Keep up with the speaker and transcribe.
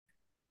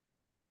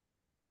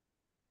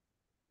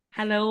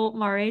Hello,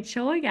 Mairéad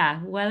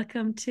Seoighe.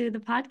 Welcome to the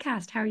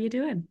podcast. How are you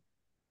doing?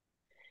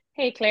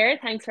 Hey Claire,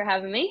 thanks for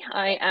having me.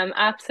 I am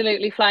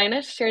absolutely flying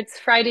it. Sure, it's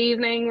Friday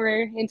evening.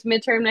 We're into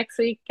midterm next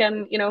week,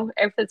 and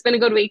it's been a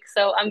good week,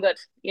 so I'm good.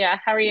 Yeah,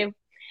 how are you?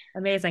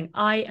 Amazing.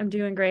 I am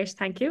doing great.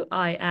 Thank you.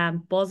 I am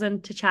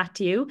buzzing to chat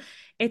to you.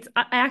 I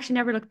actually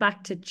never looked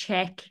back to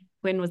check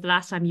when was the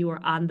last time you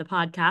were on the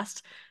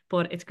podcast,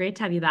 but it's great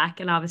to have you back.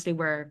 And obviously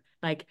we're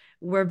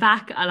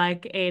back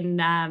like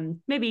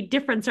in maybe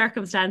different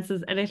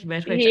circumstances a little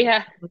bit, which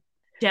Yeah,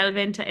 delve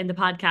into in the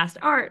podcast,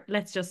 or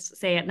let's just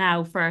say it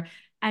now for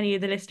any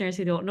of the listeners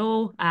who don't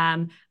know.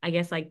 I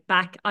guess like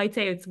back, I'd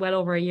say it's well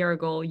over a year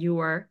ago, you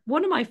were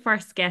one of my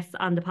first guests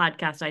on the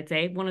podcast, I'd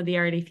say, one of the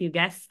early few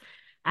guests.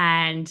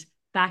 And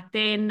back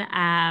then,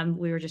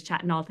 we were just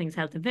chatting all things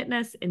health and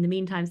fitness. In the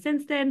meantime,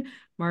 since then,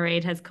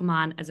 Mairead has come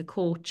on as a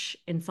coach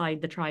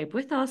inside the tribe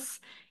with us.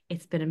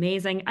 It's been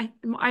amazing.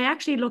 I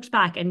actually looked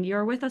back and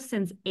you're with us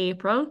since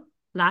April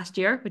last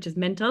year, which is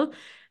mental.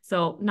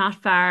 So not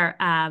far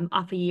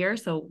off a year.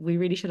 So we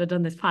really should have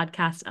done this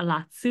podcast a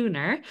lot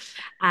sooner.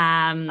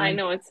 I Um,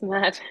 know it's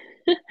mad.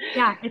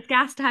 yeah, it's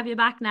gas to have you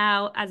back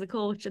now as a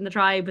coach in the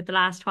tribe with the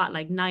last what,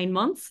 like 9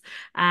 months.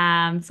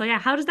 So yeah,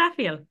 how does that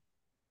feel?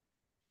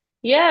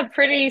 Yeah,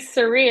 pretty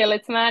surreal.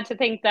 It's mad to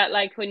think that,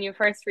 like, when you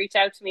first reached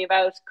out to me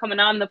about coming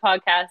on the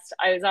podcast,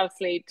 I was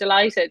obviously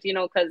delighted,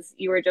 because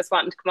you were just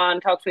wanting to come on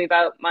and talk to me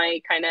about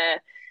my kind of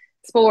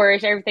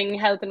sport, everything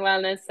health and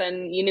wellness,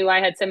 and you knew I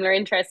had similar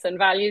interests and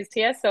values to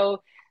you.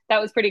 So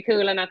that was pretty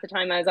cool. And at the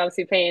time, I was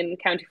obviously playing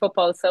county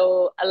football.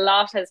 So a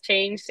lot has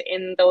changed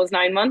in those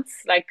 9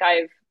 months. Like,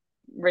 I've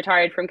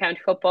retired from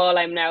county football.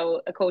 I'm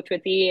now a coach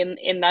with E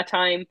in that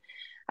time.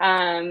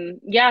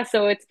 Yeah,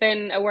 so it's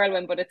been a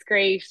whirlwind, but it's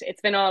great.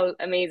 It's been all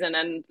amazing.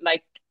 And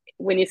like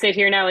when you sit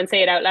here now and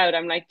say it out loud,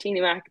 I'm like,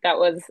 Jeannie Mac, that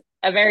was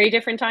a very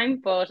different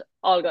time, but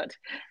all good.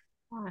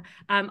 Yeah.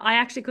 I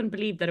actually couldn't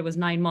believe that it was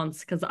 9 months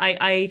because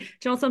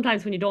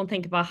sometimes when you don't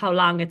think about how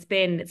long it's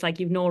been, it's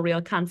like you've no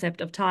real concept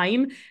of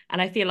time.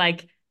 And I feel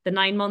like the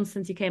 9 months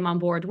since you came on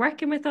board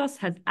working with us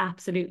has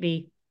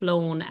absolutely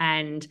flown.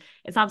 And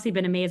it's obviously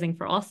been amazing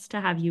for us to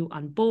have you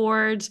on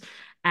board.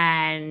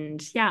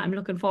 And yeah, I'm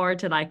looking forward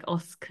to like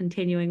us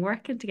continuing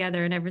working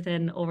together and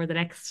everything over the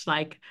next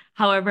like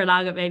however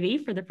long it may be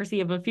for the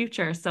foreseeable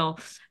future. So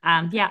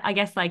yeah, I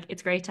guess like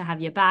it's great to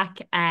have you back.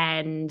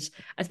 And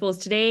I suppose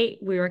today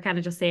we were kind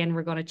of just saying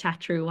we're going to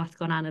chat through what's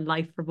going on in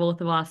life for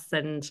both of us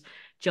and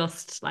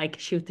just like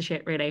shoot the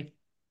shit really.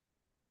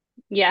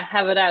 Yeah,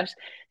 have it out.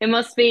 It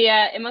must be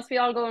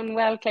all going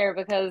well, Claire,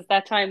 because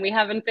that time we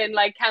haven't been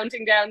like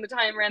counting down the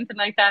time or anything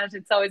like that.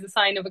 It's always a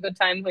sign of a good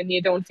time when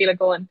you don't feel it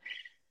going.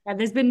 And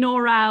there's been no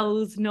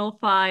rows, no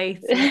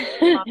fights,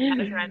 no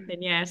or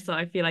anything yet. So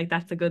I feel like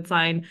that's a good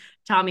sign.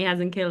 Tommy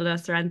hasn't killed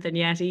us or anything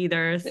yet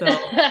either. So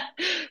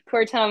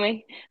Poor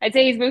Tommy. I'd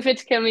say he's been fit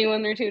to kill me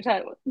one or two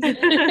times.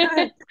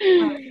 well,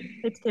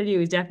 fit to kill you,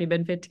 he's definitely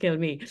been fit to kill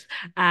me.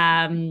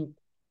 Um,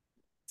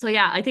 so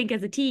yeah, I think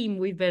as a team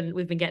we've been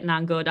getting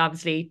on good.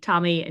 Obviously,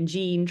 Tommy and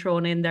Jean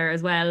thrown in there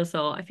as well.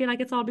 So I feel like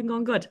it's all been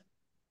going good.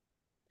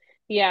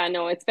 Yeah,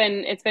 no, it's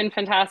been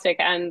fantastic,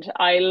 and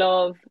I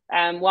love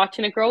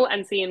watching it grow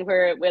and seeing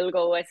where it will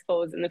go, I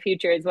suppose, in the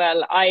future as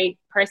well. I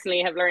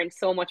personally have learned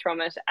so much from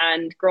it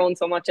and grown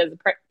so much as a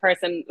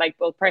person, like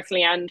both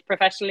personally and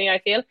professionally, I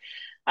feel.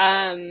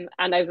 And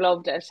I've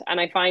loved it, and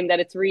I find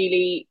that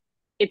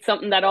it's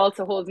something that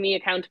also holds me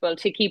accountable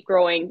to keep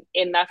growing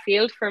in that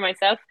field for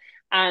myself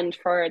and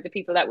for the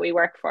people that we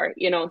work for.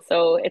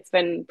 So it's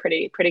been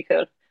pretty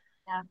cool.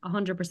 Yeah,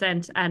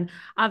 100%. And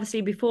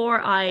obviously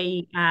before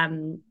I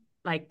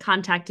like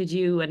contacted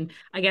you and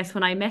I guess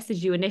when I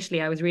messaged you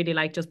initially I was really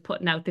like just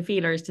putting out the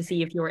feelers to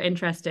see if you were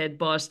interested,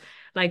 but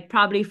like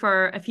probably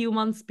for a few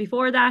months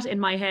before that in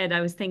my head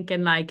I was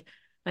thinking like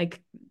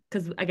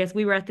because I guess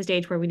we were at the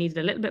stage where we needed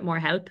a little bit more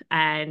help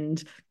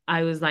and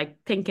I was like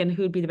thinking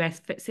who'd be the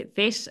best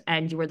fit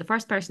and you were the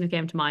first person who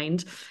came to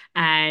mind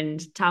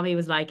and Tommy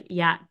was like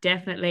yeah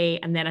definitely,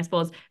 and then I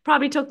suppose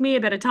probably took me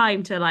a bit of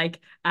time to like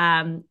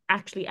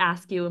actually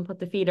ask you and put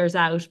the feeders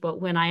out. But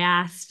when I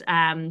asked,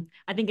 I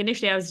think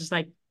initially I was just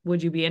like,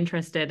 would you be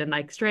interested? And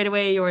like straight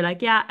away you were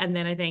like, yeah. And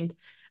then I think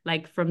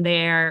like from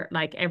there,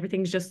 like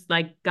everything's just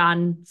like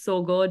gone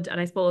so good. And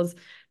I suppose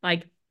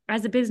like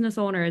as a business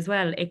owner as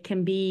well, it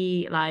can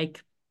be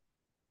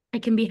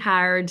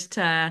hard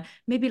to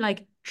maybe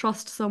like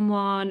trust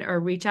someone or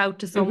reach out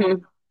to someone.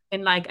 Hmm.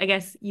 And like I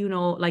guess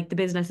like the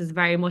business is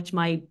very much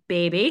my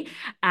baby.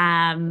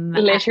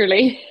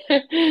 Literally.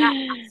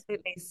 Yeah,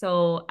 absolutely.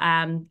 So,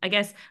 I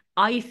guess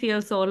I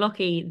feel so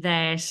lucky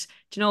that,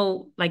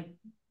 like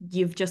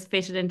you've just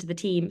fitted into the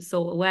team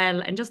so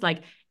well and just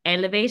like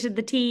elevated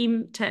the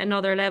team to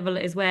another level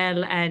as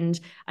well. And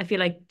I feel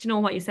like, do you know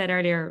what you said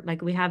earlier?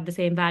 Like we have the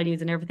same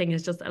values and everything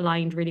is just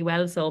aligned really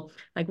well. So,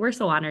 like, we're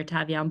so honored to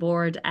have you on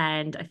board.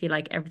 And I feel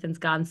like everything's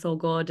gone so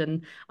good.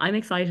 And I'm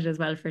excited as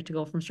well for it to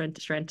go from strength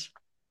to strength.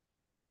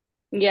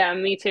 Yeah,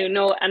 me too.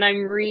 No, and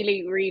I'm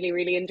really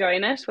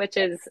enjoying it, which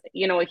is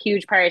a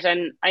huge part.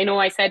 And I know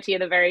I said to you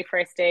the very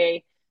first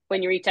day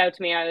when you reached out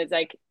to me, I was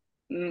like,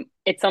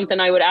 it's something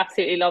I would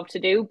absolutely love to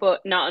do,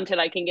 but not until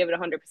I can give it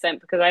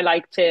 100% because I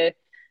like to,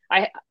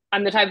 I,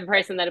 I'm the type of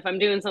person that if I'm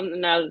doing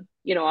something, I'll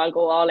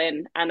go all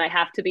in and I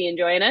have to be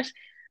enjoying it.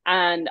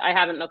 And I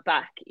haven't looked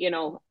back,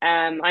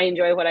 I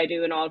enjoy what I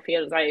do in all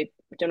fields. I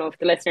don't know if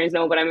the listeners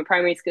know, but I'm a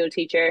primary school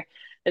teacher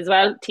as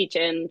well,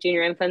 teaching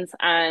junior infants.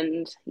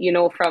 And,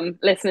 from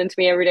listening to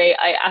me every day,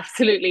 I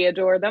absolutely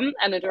adore them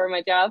and adore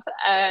my job.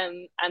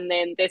 And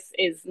then this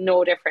is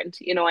no different.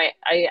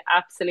 I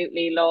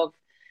absolutely love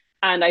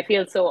and I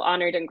feel so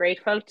honored and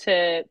grateful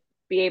to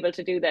be able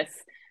to do this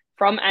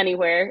from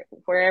anywhere,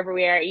 wherever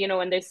we are,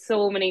 and there's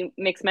so many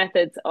mixed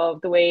methods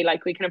of the way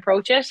like we can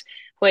approach it,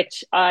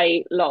 which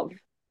I love.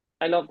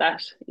 I love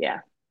that.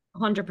 Yeah.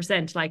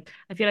 100%. Like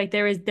I feel like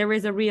there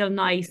is a real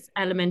nice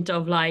element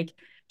of like,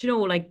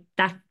 like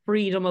that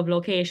freedom of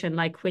location,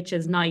 like which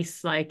is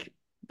nice, like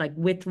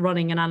with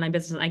running an online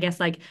business. And I guess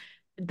like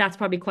that's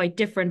probably quite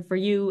different for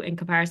you in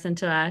comparison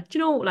to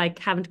like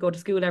having to go to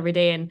school every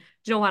day. And do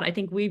you know what? I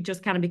think we've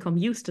just kind of become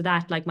used to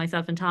that, like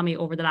myself and Tommy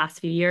over the last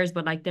few years.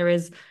 But like there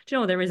is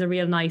a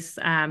real nice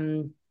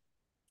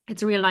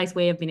it's a real nice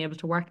way of being able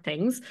to work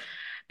things.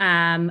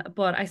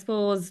 But I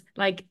suppose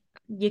like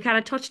you kind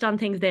of touched on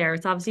things there.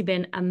 It's obviously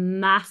been a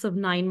massive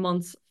 9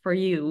 months for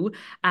you.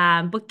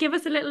 But give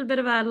us a little bit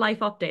of a life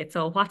update.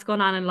 So what's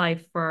going on in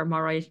life for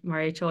Mairéad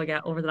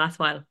Seoighe over the last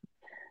while?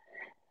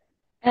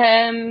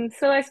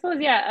 So I suppose,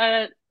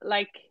 yeah,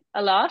 like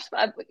a lot.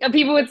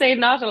 People would say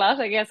not a lot.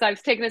 I guess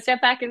I've taken a step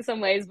back in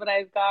some ways, but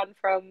I've gone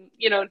from,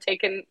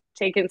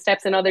 taking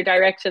steps in other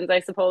directions,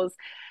 I suppose.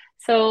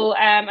 So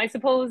I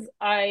suppose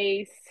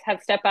I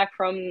have stepped back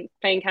from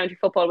playing county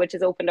football, which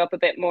has opened up a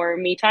bit more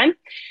me time,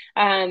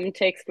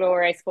 to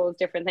explore, I suppose,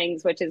 different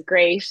things, which is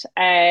great.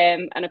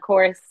 And of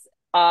course,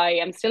 I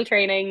am still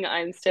training.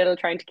 I'm still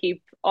trying to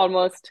keep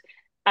almost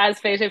as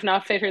fit, if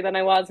not fitter than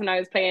I was when I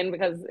was playing,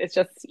 because it's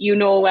just,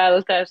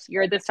 well that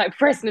you're this type of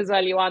person as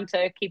well. You want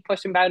to keep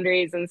pushing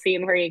boundaries and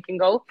seeing where you can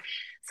go.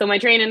 So my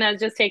training has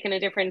just taken a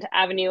different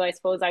avenue. I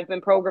suppose I've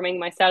been programming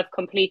myself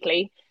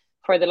completely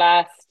for the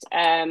last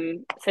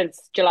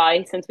since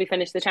July, since we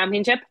finished the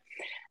championship.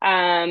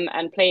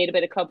 And played a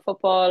bit of club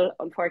football.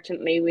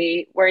 Unfortunately,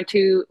 we weren't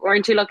too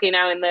lucky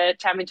now in the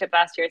championship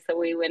last year, so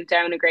we went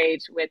down a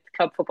grade with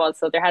club football.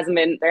 So there hasn't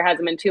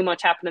been too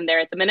much happening there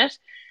at the minute.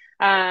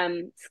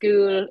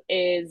 School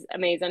is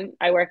amazing.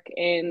 I work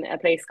in a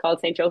place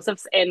called St.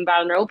 Joseph's in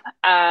Ballinrobe.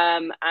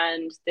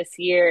 And this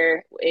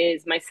year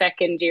is my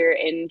second year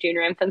in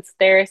junior infants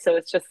there. So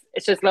it's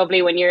just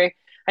lovely when you're,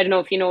 I don't know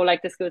if you know,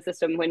 like the school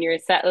system, when you're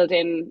settled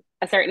in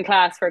a certain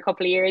class for a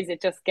couple of years,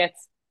 it just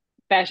gets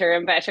better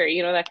and better,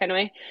 that kind of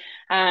way.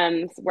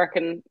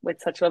 Working with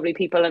such lovely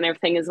people and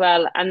everything as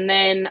well. And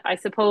then I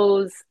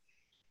suppose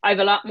I have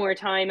a lot more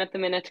time at the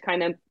minute to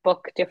kind of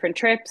book different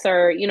trips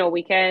or,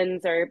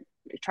 weekends or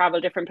travel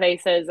different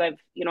places. I've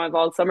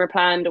all summer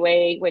planned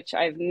away, which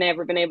I've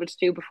never been able to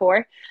do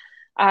before.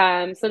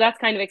 So that's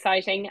kind of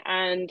exciting.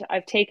 And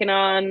I've taken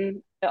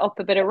on up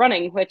a bit of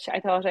running, which I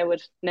thought I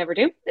would never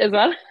do as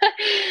well.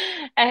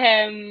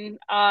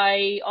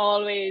 I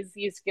always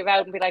used to give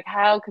out and be like,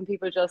 how can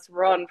people just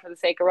run for the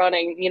sake of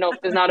running?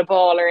 If there's not a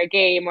ball or a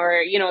game or,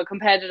 a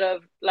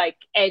competitive like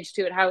edge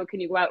to it, how can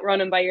you go out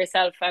running by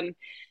yourself? And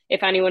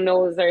if anyone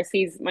knows or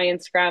sees my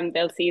Instagram,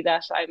 they'll see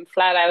that I'm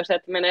flat out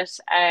at the minute.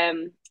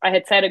 I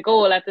had set a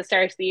goal at the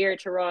start of the year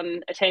to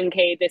run a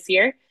 10K this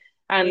year,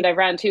 and I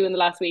ran two in the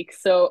last week.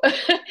 So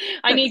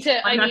I need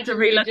to I I have need to to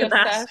relook at readjust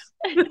that.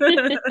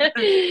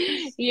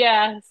 that.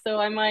 Yeah, so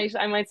I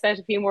might set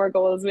a few more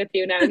goals with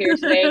you now here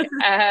today.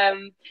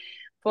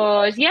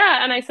 But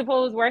yeah, and I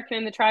suppose working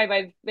in the tribe,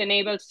 I've been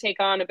able to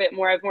take on a bit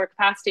more, I have more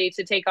capacity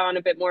to take on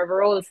a bit more of a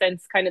role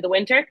since kind of the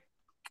winter.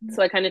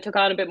 So I kind of took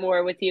on a bit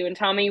more with you and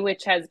Tommy,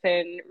 which has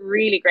been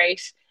really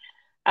great.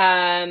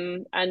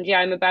 And yeah,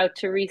 I'm about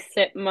to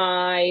resit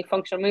my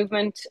functional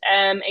movement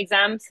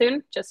exam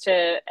soon, just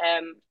to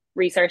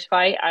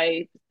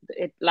recertify.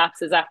 It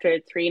lapses after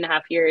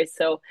 3.5 years,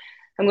 so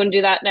I'm going to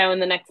do that now in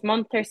the next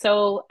month or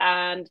so,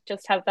 and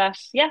just have that.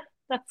 Yeah,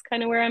 that's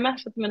kind of where I'm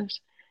at the minute.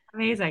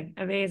 Amazing,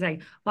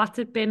 amazing. What's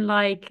it been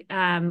like?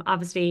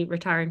 Obviously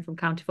retiring from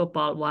county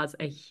football was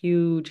a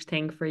huge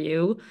thing for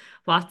you.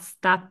 What's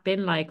that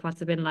been like?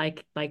 What's it been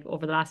like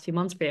over the last few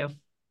months for you?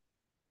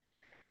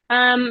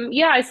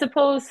 Yeah, I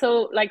suppose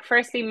so. Like,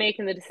 firstly,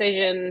 making the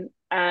decision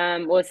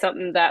was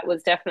something that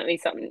was definitely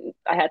something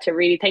I had to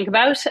really think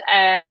about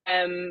and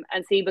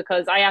see,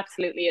 because I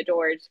absolutely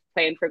adored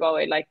playing for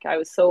Galway. Like, I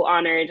was so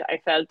honored. I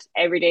felt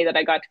every day that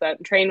I got to go out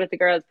and train with the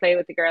girls, play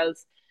with the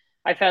girls,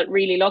 I felt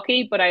really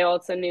lucky. But I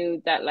also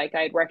knew that like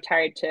I'd worked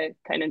hard to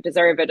kind of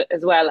deserve it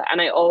as well, and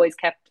I always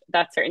kept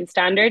that certain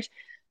standard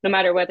no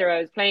matter whether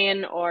I was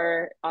playing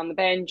or on the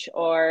bench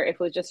or if it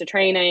was just a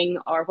training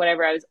or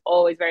whatever. I was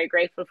always very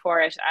grateful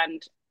for it.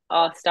 And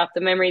oh, stop, the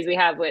memories we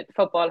have with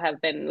football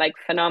have been like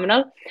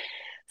phenomenal.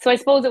 So I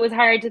suppose it was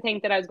hard to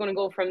think that I was going to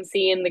go from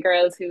seeing the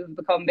girls who've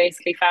become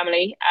basically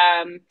family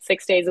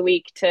 6 days a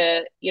week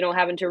to,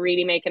 having to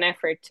really make an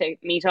effort to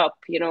meet up.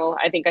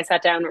 I think I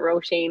sat down with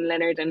Roisin,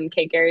 Leonard and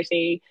Kate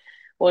Garrity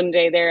one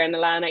day there in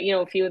Alana,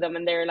 a few of them,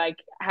 and they're like,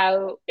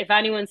 how, if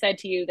anyone said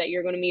to you that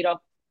you're going to meet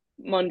up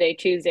Monday,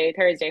 Tuesday,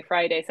 Thursday,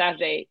 Friday,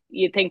 Saturday,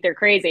 you'd think they're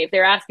crazy if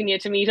they're asking you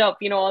to meet up,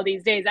 all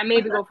these days and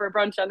maybe go for a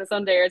brunch on a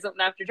Sunday or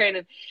something after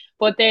training.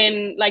 But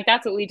then, like,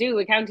 that's what we do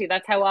with County.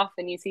 That's how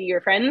often you see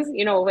your friends,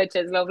 which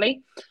is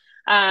lovely.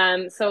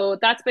 So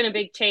that's been a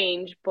big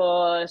change,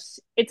 but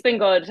it's been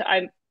good.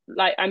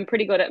 I'm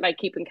pretty good at like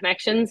keeping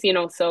connections,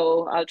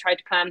 so I'll try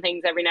to plan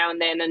things every now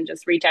and then and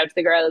just reach out to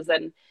the girls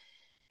and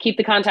keep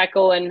the contact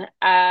going.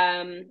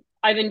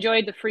 I've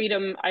enjoyed the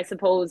freedom, I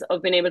suppose,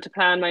 of being able to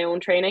plan my own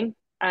training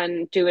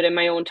and do it in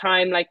my own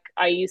time. Like,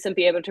 I used to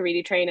be able to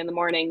really train in the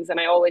mornings, and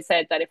I always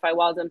said that if I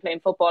wasn't playing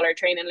football or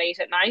training late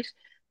at night,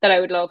 that I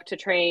would love to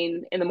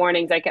train in the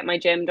mornings. I get my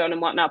gym done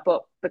and whatnot,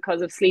 but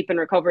because of sleep and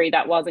recovery,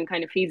 that wasn't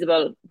kind of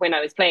feasible when I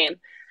was playing.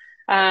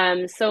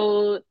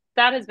 So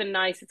that has been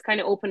nice. It's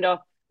kind of opened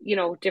up,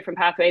 different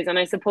pathways, and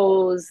I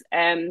suppose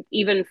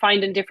even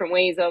finding different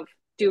ways of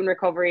doing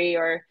recovery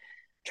or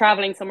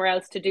traveling somewhere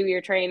else to do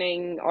your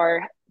training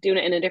or doing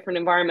it in a different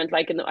environment.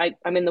 Like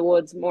I'm in the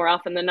woods more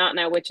often than not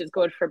now, which is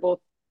good for both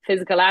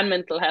physical and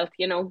mental health.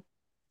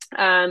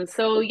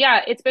 So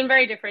yeah, it's been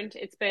very different.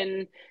 It's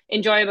been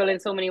enjoyable in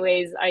so many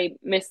ways. I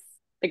miss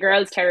the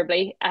girls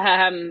terribly,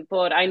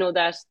 but I know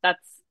that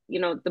that's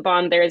the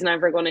bond there is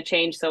never going to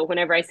change. So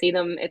whenever I see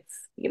them, it's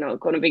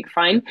going to be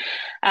fine.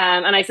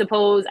 And I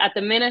suppose at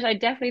the minute, I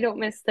definitely don't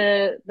miss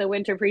the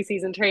winter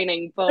preseason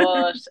training.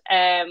 But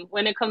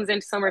when it comes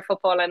into summer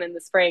football and in the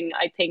spring,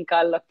 I think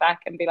I'll look back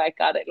and be like,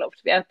 God, I'd love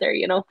to be out there,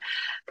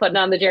 putting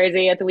on the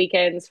jersey at the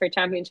weekends for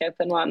championship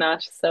and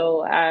whatnot.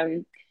 So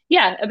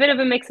yeah, a bit of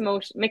a mix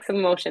of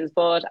emotions,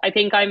 but I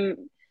think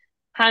I'm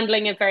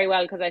handling it very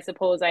well because I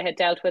suppose I had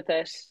dealt with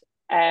it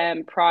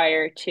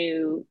prior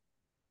to,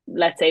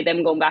 let's say,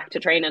 them going back to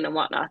training and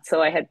whatnot.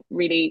 So I had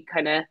really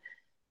kind of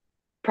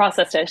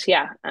processed it,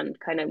 yeah, and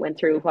kind of went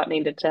through what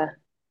needed to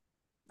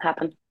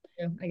happen.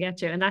 I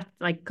get you. And that's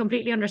like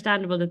completely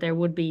understandable that there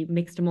would be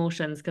mixed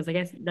emotions because I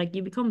guess like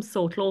you become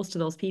so close to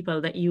those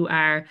people that you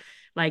are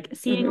like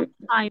seeing all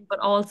the time, but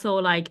also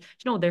like,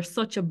 there's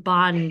such a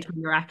bond when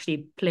you're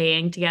actually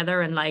playing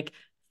together and like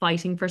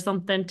fighting for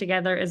something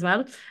together as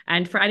well.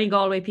 And for any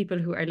Galway people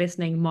who are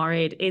listening,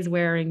 Mairead is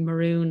wearing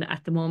maroon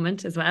at the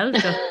moment as well.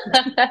 Just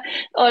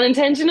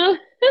unintentional.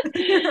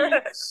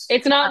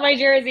 It's not my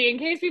jersey, in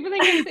case people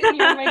think I'm sitting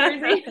here in my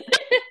jersey.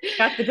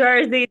 Got the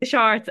jersey, the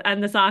shorts,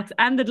 and the socks,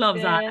 and the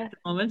gloves on Yeah. at the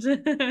moment.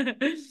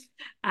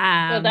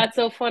 Well, that's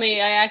so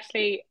funny. I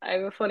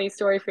have a funny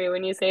story for you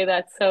when you say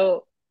that.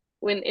 So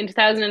when in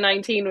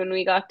 2019, when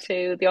we got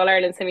to the All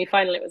Ireland semi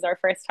final, it was our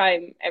first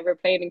time ever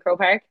playing in Croke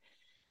Park.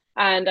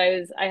 And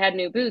I had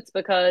new boots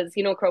because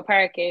Croke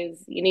Park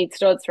is, you need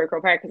studs for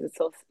Croke Park because it's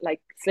so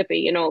like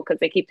slippy, because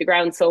they keep the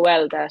ground so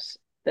well that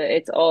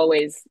it's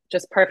always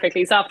just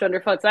perfectly soft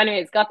underfoot. So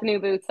anyways, got the new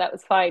boots, that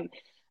was fine.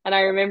 And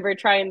I remember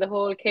trying the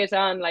whole kit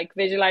on, like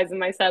visualizing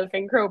myself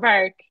in Croke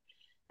Park,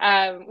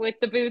 with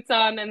the boots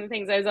on and the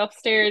things. I was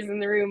upstairs in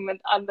the room and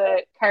on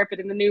the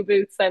carpet in the new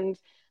boots and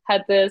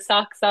had the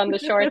socks on the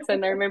shorts.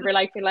 And I remember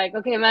like being like,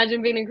 okay,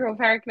 imagine being in Croke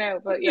Park now.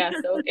 But yeah,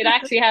 so it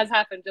actually has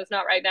happened, just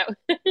not right now.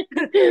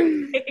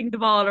 kicking the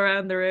ball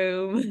around the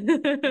room.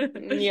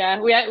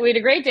 Yeah, we had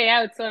a great day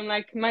out, so I'm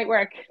like, might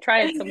work.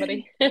 Try it,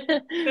 somebody.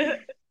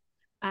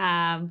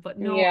 But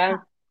no, Yeah.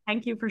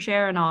 thank you for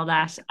sharing all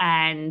that.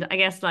 And I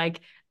guess like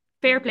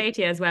fair play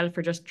to you as well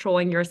for just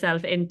throwing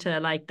yourself into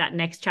like that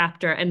next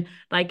chapter and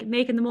like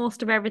making the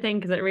most of everything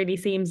because it really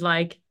seems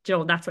like,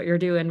 that's what you're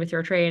doing with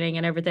your training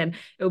and everything.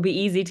 It would be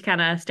easy to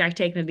kind of start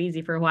taking it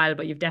easy for a while,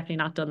 but you've definitely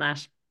not done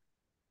that.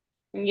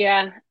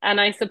 Yeah, and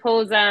I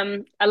suppose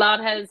a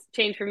lot has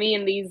changed for me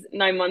in these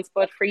 9 months,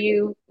 but for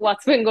you,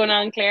 what's been going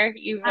on, Claire? Uh,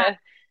 You've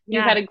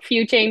Yeah. had a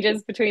few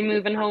changes between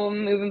moving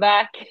home, moving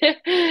back.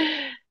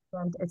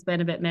 And it's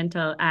been a bit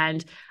mental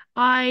and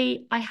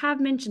I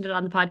have mentioned it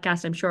on the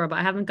podcast, I'm sure, but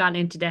I haven't gone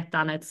into depth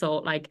on it. So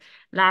like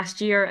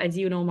last year, as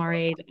you know,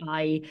 Mairead,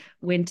 I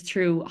went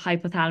through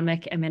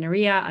hypothalamic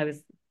amenorrhea. I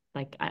was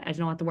like, I don't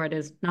know what the word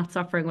is, not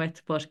suffering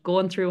with, but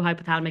going through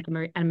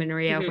hypothalamic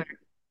amenorrhea where Mhm.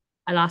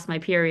 I lost my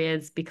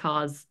periods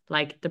because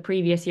like the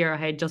previous year I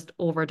had just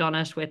overdone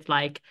it with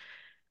like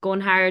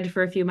going hard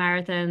for a few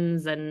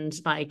marathons and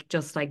like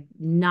just like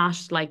not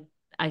like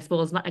I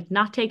suppose not like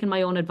not taking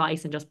my own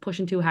advice and just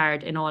pushing too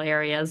hard in all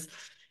areas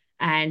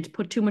and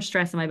put too much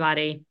stress on my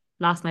body,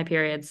 lost my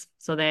periods.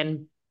 So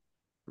then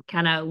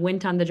kind of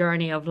went on the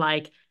journey of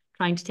like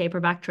trying to taper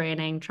back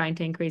training, trying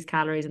to increase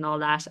calories and all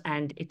that.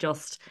 And it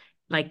just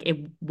like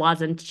it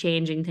wasn't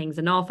changing things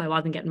enough. I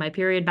wasn't getting my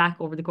period back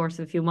over the course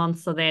of a few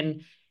months. So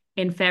then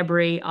in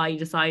February, I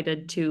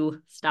decided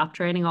to stop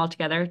training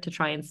altogether to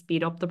try and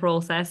speed up the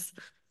process,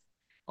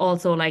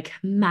 also like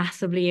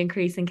massively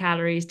increasing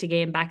calories to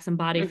gain back some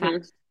body fat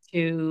Mhm.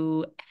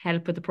 to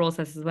help with the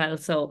process as well.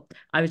 So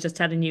I was just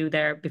telling you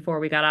there before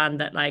we got on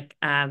that like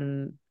I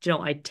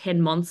had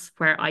 10 months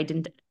where I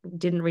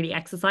didn't really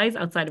exercise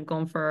outside of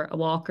going for a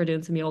walk or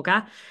doing some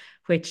yoga,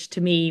 which to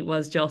me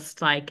was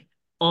just like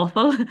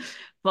awful.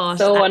 But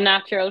So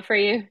unnatural for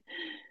you.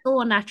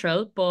 so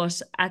unnatural,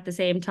 but at the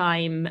same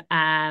time,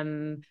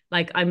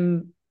 like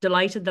I'm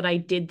delighted that I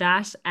did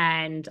that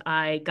and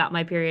I got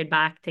my period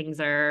back. Things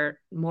are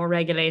more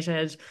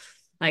regulated.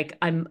 Like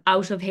I'm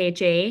out of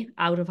HA,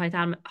 out of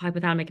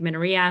hypothalamic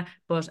amenorrhea,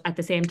 but at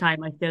the same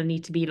time, I still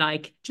need to be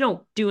like,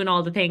 doing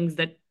all the things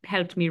that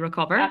helped me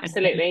recover. And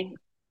Absolutely.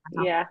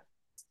 Yeah.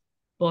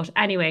 but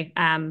anyway,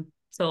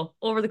 so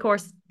over the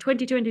course,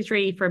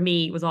 2023 for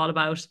me was all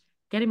about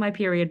getting my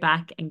period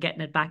back and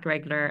getting it back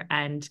regular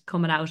and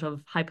coming out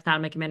of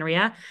hypothalamic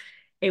amenorrhea.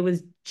 It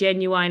was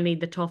genuinely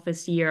the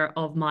toughest year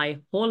of my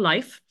whole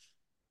life.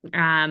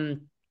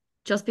 Um,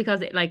 just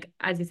because it, like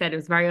as you said, it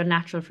was very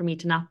unnatural for me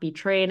to not be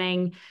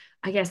training.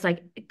 I guess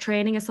like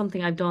training is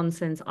something I've done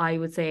since I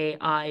would say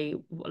I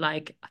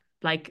like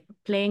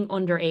playing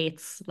under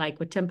eights, like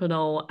with Temple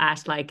No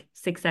at like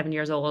 6, 7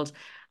 years old.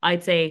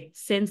 I'd say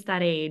since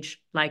that age,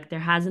 like there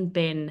hasn't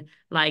been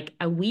like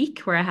a week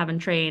where I haven't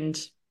trained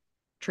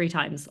 3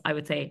 times, I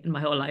would say, in my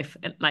whole life.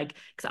 Like,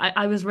 because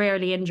I was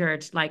rarely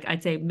injured. Like,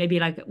 I'd say maybe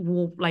like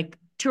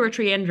 2 or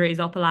 3 injuries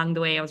up along the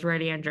way. I was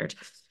rarely injured.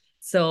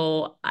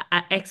 So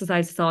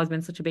exercise has always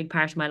been such a big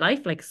part of my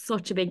life, like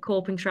such a big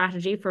coping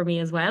strategy for me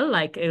as well.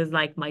 Like it was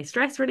like my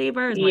stress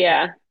reliever, is my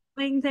Yeah.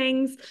 doing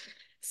things.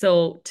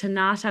 So to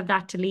not have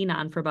that to lean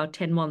on for about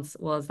 10 months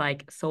was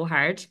like so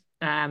hard.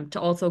 To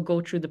also go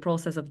through the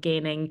process of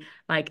gaining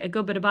like a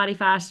good bit of body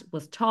fat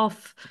was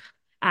tough.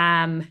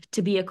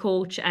 To be a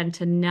coach and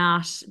to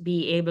not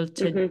be able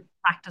to Hmm.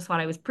 practice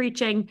what I was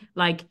preaching,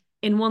 like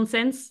in one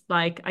sense,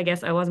 like I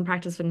guess I wasn't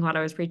practicing what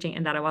I was preaching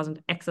in that I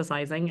wasn't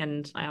exercising,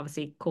 and I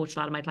obviously coached a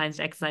lot of my clients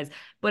to exercise,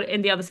 but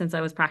in the other sense,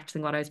 I was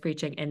practicing what I was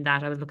preaching in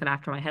that I was looking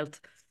after my health.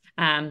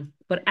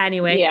 But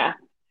anyway, Yeah.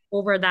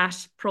 over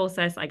that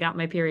process, I got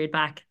my period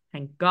back,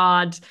 thank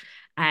God.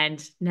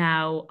 And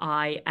now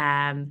I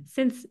am,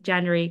 since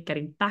January,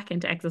 getting back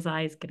into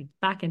exercise, getting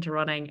back into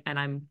running, and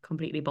I'm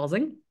completely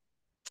buzzing.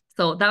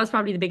 So that was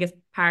probably the biggest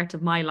part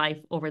of my life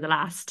over the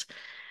last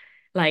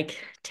like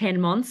 10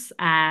 months.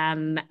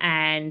 And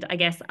I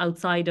guess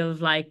outside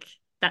of like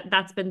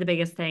that's been the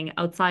biggest thing.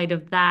 Outside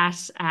of that,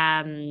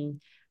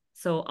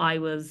 so I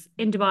was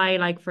in Dubai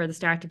like for the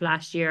start of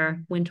last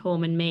year, went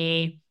home in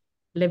May,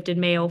 lived in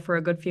Mayo for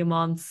a good few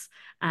months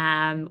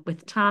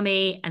with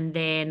Tommy, and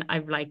then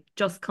I've like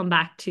just come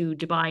back to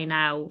Dubai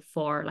now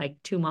for like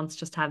 2 months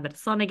just to have a bit of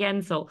sun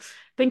again. So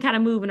been kind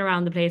of moving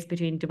around the place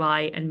between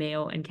Dubai and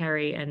Mayo and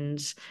Kerry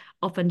and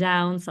up and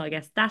down. So I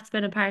guess that's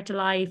been a part of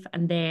life.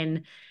 And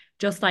then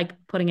just like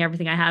putting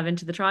everything I have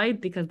into the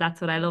tribe because that's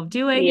what I love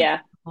doing.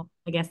 Yeah. So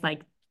I guess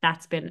like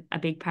that's been a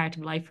big part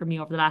of life for me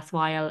over the last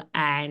while.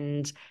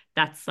 And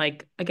that's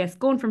like, I guess,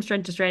 going from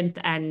strength to strength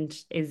and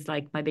is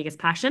like my biggest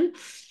passion.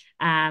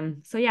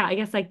 So yeah, I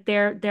guess like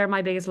they're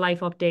my biggest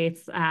life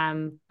updates.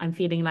 I'm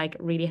feeling like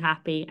really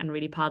happy and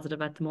really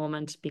positive at the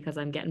moment because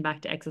I'm getting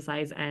back to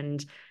exercise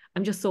and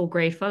I'm just so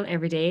grateful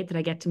every day that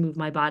I get to move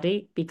my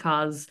body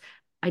because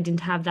I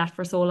didn't have that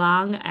for so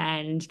long.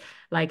 And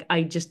like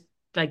I just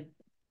like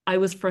I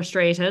was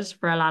frustrated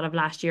for a lot of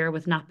last year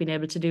with not being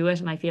able to do it.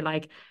 And I feel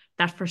like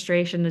that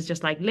frustration is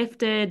just like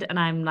lifted. And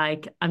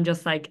I'm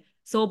just like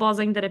so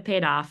buzzing that it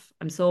paid off.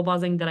 I'm so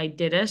buzzing that I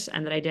did it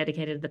and that I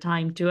dedicated the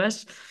time to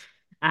it.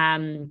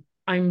 I'm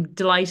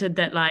delighted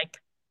that like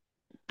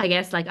I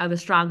guess like I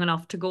was strong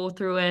enough to go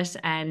through it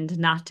and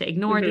not to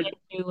ignore the Hmm.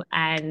 issue.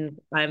 And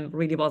I'm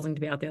really buzzing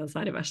to be out the other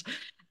side of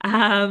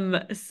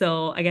it.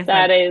 So I guess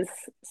like That is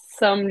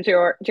some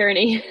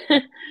journey.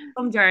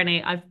 some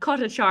journey. I've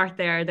cut it short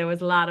there. There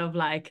was a lot of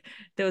like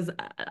there was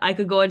I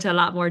could go into a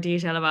lot more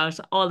detail about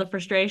all the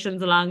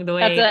frustrations along the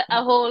That's way.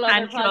 a whole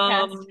other podcast.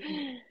 Tantrums.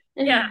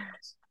 Yeah.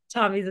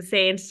 Tommy's a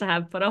saint to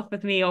have put up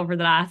with me over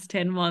the last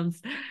 10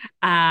 months.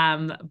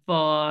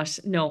 But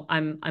no,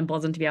 I'm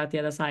buzzing to be out the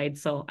other side.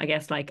 So I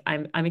guess like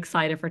I'm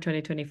excited for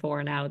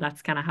 2024 now.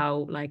 That's kind of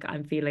how like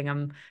I'm feeling.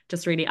 I'm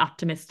just really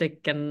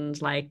optimistic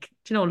and like,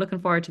 looking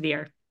forward to the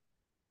year.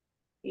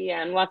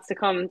 Yeah, and what's to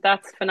come.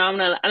 That's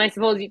phenomenal. And I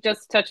suppose you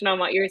just touching on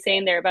what you were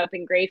saying there about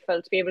being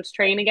grateful to be able to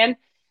train again.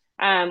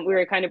 We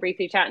were kind of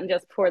briefly chatting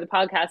just before the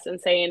podcast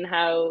and saying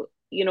how,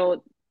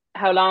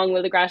 how long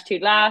will the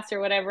gratitude last or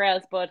whatever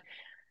else. But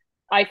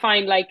I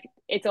find like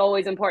it's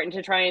always important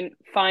to try and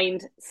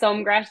find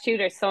some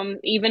gratitude or some,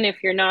 even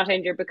if you're not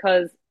injured,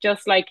 because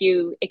just like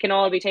you, it can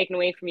all be taken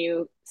away from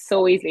you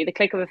so easily, the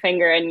click of a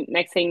finger, and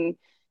next thing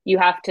you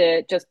have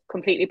to just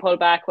completely pull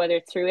back, whether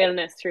it's through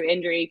illness, through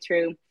injury,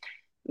 through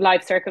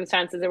life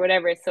circumstances or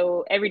whatever.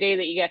 So every day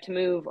that you get to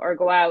move or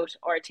go out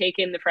or take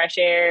in the fresh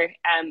air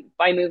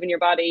by moving your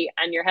body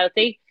and you're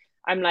healthy,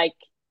 I'm like,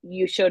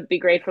 you should be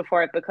grateful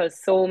for it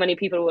because so many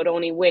people would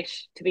only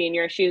wish to be in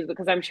your shoes.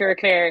 Because I'm sure,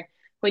 Claire,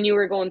 when you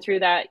were going through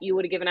that, you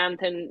would have given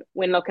anything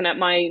when looking at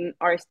mine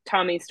or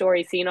Tommy's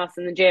story, seeing us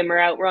in the gym or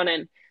out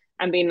running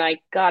and being like,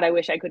 God, I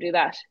wish I could do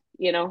that,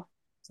 you know?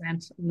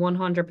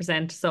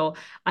 100%. So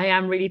I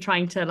am really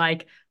trying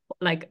to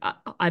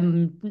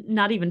I'm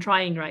not even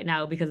trying right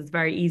now because it's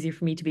very easy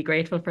for me to be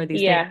grateful for these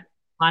things.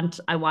 Yeah.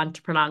 I want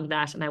to prolong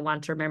that and I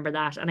want to remember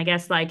that. And I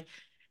guess like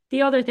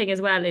the other thing as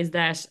well is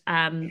that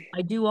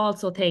I do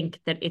also think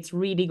that it's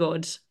really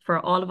good for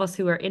all of us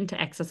who are into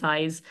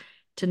exercise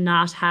to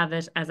not have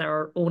it as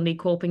our only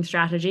coping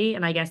strategy.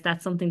 And I guess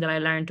that's something that I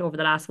learned over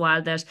the last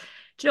while that,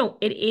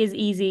 it is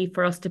easy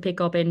for us to pick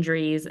up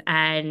injuries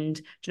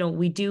and,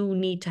 we do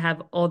need to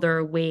have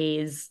other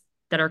ways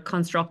that are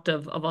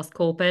constructive of us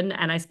coping.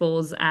 And I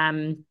suppose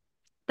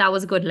that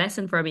was a good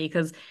lesson for me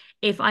because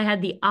if I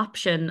had the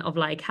option of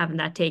like having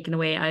that taken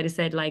away, I'd have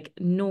said like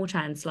no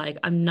chance. Like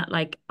I'm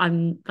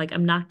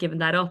not giving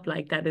that up.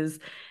 Like that is,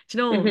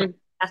 like, Hmm.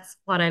 that's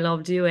what I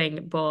love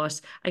doing. But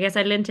I guess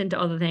I lent into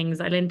other things.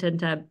 I lent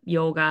into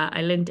yoga.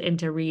 I lent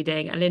into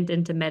reading. I lent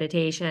into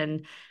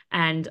meditation.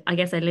 And I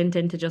guess I lent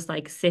into just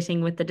like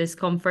sitting with the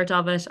discomfort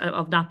of it,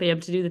 of not being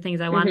able to do the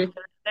things I want to Hmm.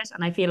 do with it.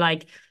 And I feel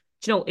like,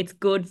 it's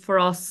good for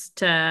us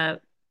to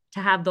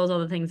have those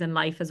other things in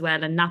life as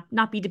well and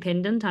not be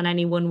dependent on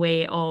any one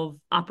way of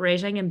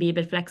operating and be a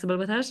bit flexible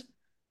with it.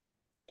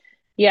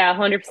 Yeah,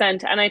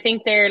 100%. And I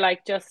think they're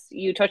like just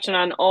you touching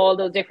on all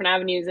those different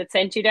avenues it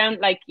sent you down.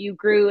 Like you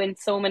grew in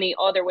so many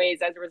other ways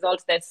as a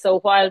result of this.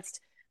 So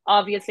whilst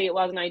obviously it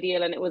wasn't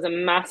ideal and it was a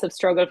massive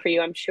struggle for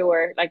you, I'm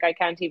sure. Like I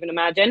can't even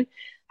imagine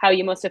how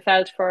you must have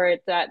felt for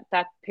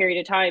that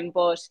period of time.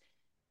 But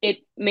it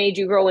made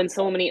you grow in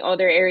so many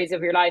other areas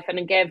of your life and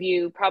it gave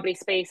you probably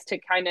space to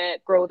kind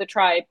of grow the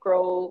tribe,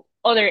 grow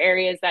other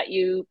areas that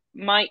you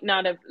might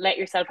not have let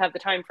yourself have the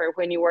time for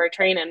when you were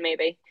training,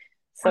 maybe.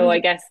 So I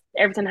 100, guess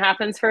everything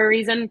happens for a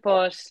reason,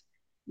 but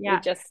we yeah.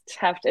 just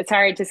have to, it's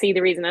hard to see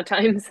the reason at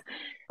times.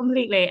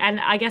 Completely. And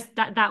I guess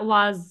that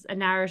was a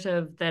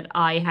narrative that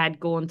I had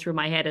going through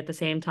my head at the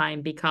same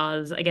time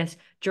because I guess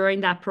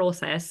during that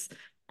process,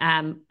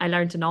 I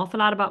learned an awful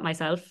lot about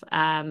myself.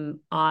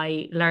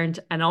 I learned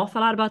an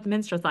awful lot about the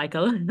menstrual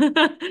cycle.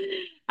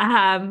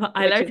 I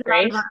Which learned is a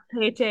lot great. about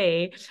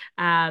PTA,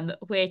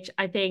 which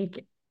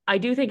I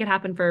do think it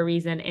happened for a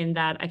reason in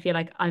that I feel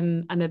like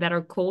I'm a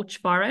better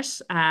coach for it.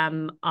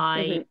 Hmm.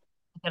 I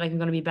feel like I'm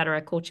going to be better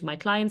at coaching my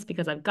clients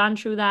because I've gone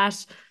through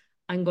that.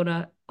 I'm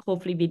gonna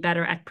hopefully be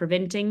better at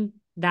preventing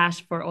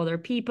that for other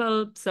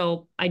people.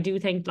 So I do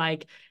think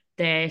like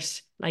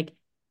that, like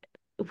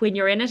when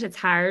you're in it, it's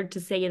hard to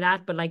say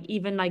that, but like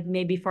even like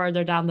maybe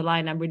further down the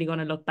line, I'm really going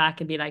to look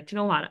back and be like, do you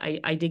know what?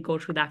 I did go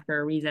through that for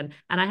a reason,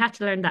 and I had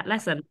to learn that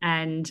lesson.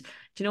 And do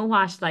you know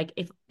what? Like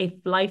if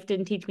life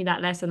didn't teach me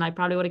that lesson, I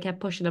probably would have kept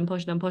pushing and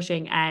pushing and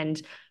pushing,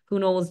 and who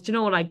knows? Do you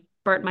know, like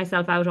burnt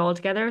myself out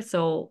altogether.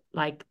 So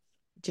like,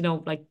 do you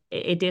know, like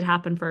it did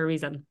happen for a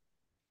reason.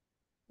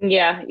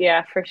 Yeah,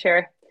 yeah, for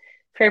sure.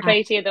 Fair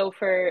play to you though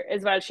for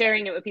as well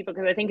sharing it with people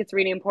because I think it's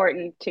really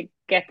important to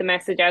get the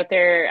message out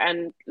there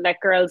and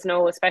let girls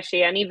know,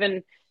 especially, and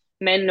even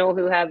men know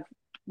who have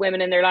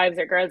women in their lives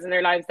or girls in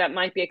their lives that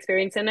might be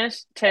experiencing it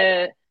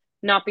to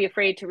not be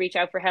afraid to reach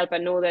out for help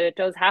and know that it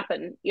does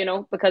happen,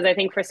 because I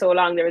think for so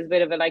long there was a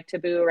bit of a like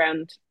taboo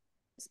around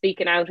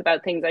speaking out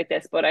about things like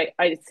this, but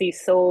I see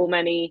so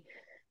many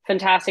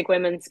fantastic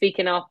women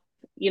speaking up,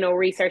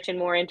 researching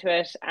more into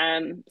it.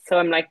 So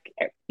I'm like,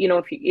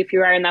 if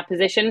you are in that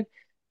position,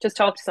 just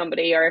talk to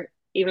somebody or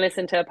even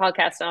listen to a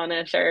podcast on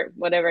it or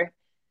whatever.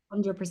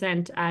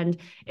 100%. And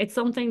it's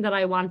something that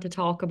I want to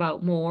talk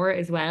about more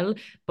as well.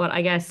 But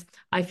I guess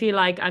I feel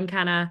like I'm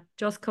kind of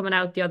just coming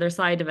out the other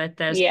side of it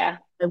that Yeah.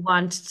 I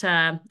want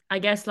to, I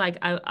guess like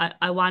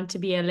I want to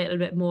be a little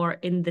bit more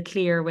in the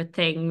clear with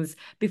things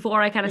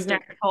before I kind of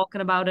start Hmm.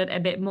 talking about it a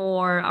bit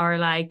more or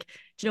like,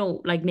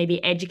 like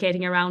maybe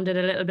educating around it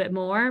a little bit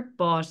more.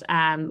 But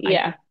I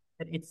Yeah. think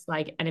that it's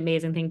like an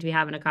amazing thing to be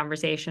having a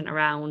conversation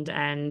around.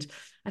 And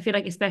I feel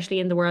like, especially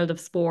in the world of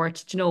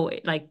sport,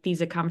 like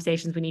these are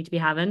conversations we need to be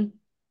having.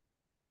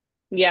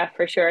 Yeah,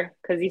 for sure.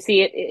 Because you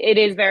see, it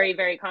is very,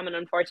 very common,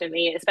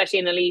 unfortunately, especially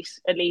in elite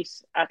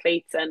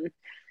athletes. And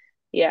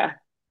yeah.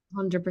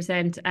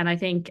 100%. And I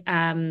think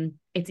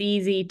it's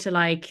easy to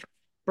like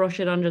brush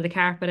it under the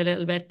carpet a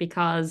little bit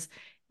because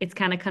it's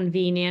kind of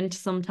convenient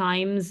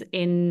sometimes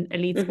in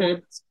elite Hmm.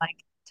 sports,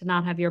 like to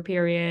not have your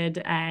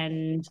period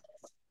and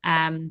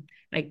um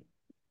like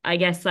I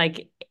guess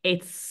like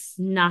it's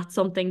not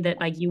something that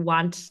like you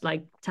want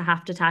like to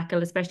have to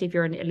tackle, especially if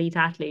you're an elite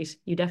athlete.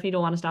 You definitely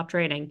don't want to stop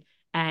training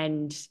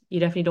and you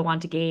definitely don't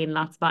want to gain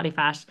lots of body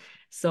fat.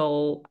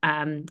 So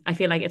I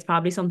feel like it's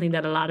probably something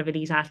that a lot of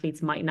elite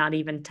athletes might not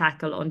even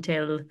tackle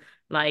until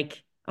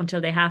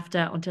they have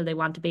to, until they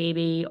want a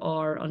baby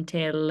or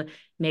until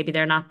maybe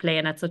they're not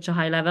playing at such a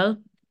high level.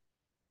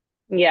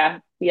 Yeah.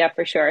 Yeah,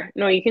 for sure.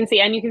 No, you can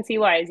see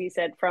why, as you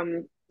said,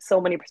 from so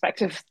many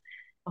perspectives.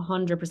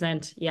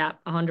 100%. Yeah,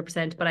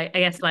 100%. But I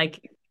guess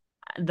like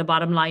the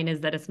bottom line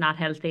is that it's not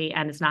healthy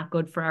and it's not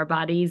good for our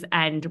bodies.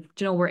 And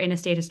we're in a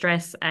state of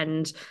stress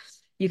and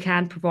you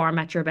can't perform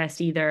at your best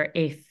either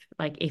if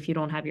you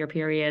don't have your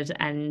period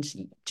and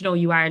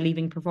you are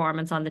leaving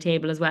performance on the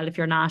table as well if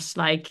you're not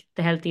like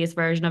the healthiest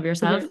version of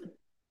yourself. Hmm.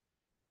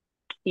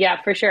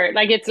 Yeah, for sure.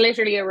 Like it's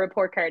literally a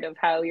report card of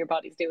how your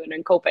body's doing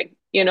and coping.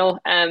 So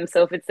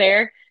if it's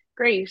there,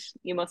 great.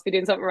 You must be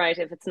doing something right.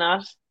 If it's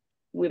not,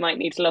 we might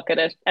need to look at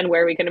it and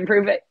where we can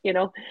improve it,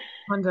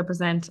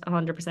 100%,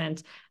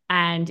 100%.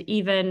 And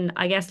even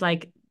I guess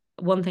like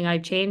one thing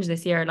I've changed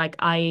this year, like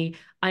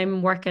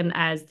I'm working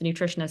as the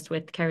nutritionist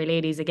with Kerry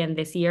Ladies again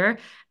this year.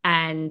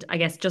 And I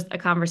guess just a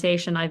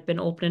conversation I've been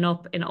opening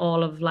up in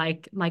all of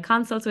like my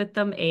consults with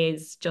them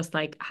is just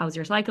like, how's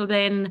your cycle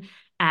been?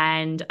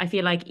 And I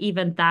feel like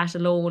even that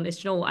alone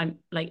is, I'm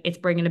like it's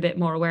bringing a bit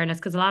more awareness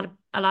because a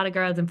lot of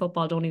girls in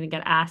football don't even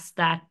get asked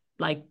that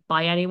like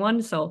by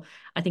anyone. So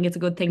I think it's a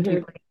good thing to be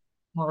Hmm. bringing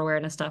more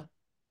awareness stuff.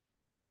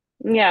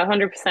 Yeah,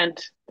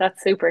 100%.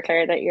 That's super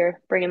clear that you're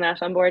bringing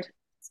that on board.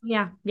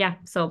 Yeah, yeah.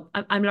 So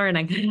I'm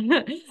learning.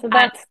 So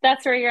And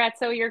that's where you're at.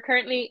 So you're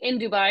currently in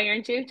Dubai,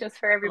 aren't you? Just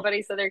for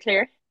everybody so they're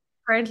clear.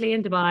 currently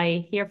in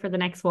Dubai, here for the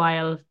next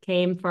while,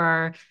 came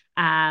for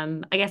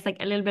I guess like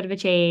a little bit of a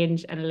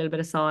change and a little bit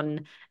of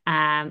sun.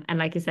 And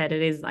like you said,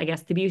 it is, I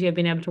guess, the beauty of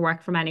being able to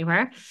work from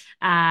anywhere.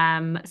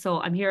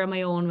 So I'm here on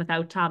my own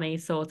without Tommy.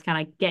 So it's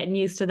kind of getting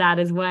used to that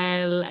as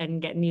well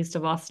and getting used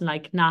to us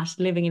like not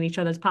living in each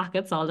other's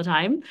pockets all the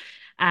time.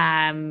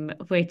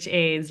 Which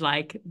is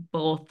like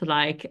both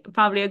like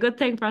probably a good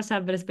thing for us to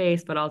have a bit of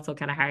space, but also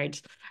kind of hard.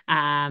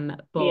 Yeah,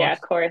 But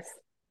of course.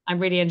 I'm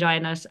really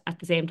enjoying it at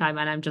the same time,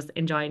 and I'm just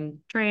enjoying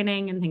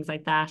training and things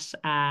like that.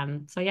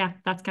 So yeah,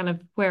 that's kind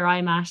of where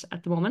I'm at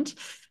the moment.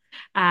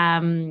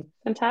 Um,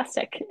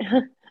 Fantastic.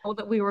 know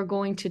that we were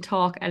going to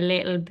talk a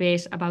little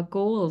bit about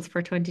goals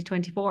for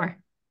 2024.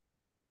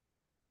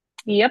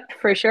 Yep,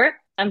 for sure.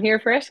 I'm here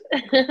for it.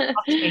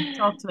 Talk to me,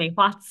 talk to me.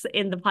 What's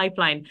in the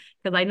pipeline?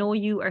 Because I know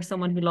you are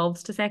someone who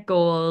loves to set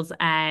goals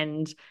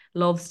and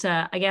loves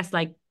to, I guess,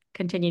 like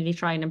continually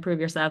try and improve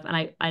yourself. And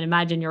I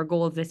imagine your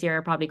goals this year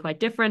are probably quite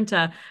different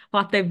to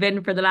what they've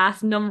been for the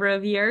last number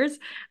of years.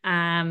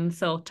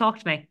 So talk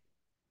to me.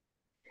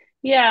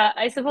 Yeah,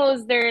 I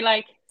suppose they're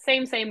like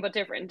same but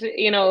different.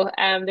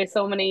 There's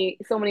so many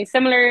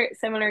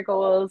similar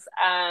goals,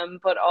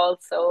 but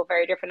also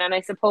very different. And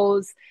I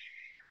suppose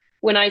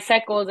when I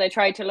set goals, I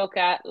try to look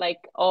at like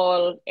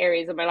all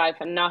areas of my life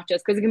and not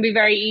just because it can be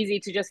very easy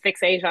to just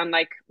fixate on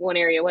like one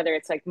area, whether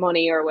it's like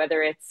money or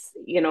whether it's,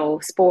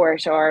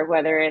 sport or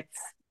whether it's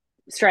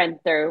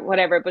strength or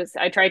whatever. But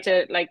I try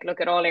to like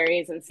look at all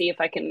areas and see if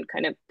I can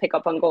kind of pick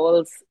up on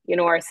goals,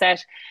 or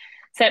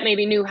set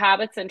maybe new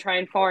habits and try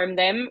and form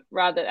them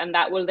and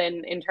that will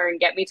then in turn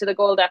get me to the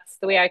goal. That's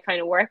the way I kind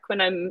of work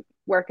when I'm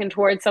working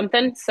towards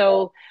something.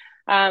 So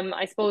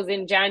I suppose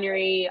in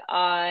January,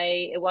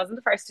 it wasn't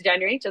the 1st of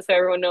January, just so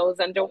everyone knows.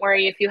 And don't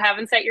worry if you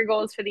haven't set your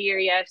goals for the year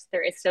yet,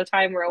 there is still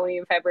time. We're only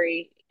in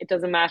February. It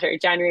doesn't matter.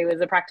 January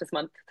was a practice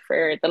month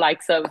for the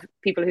likes of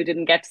people who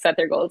didn't get to set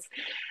their goals.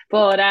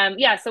 But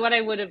yeah, so what I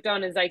would have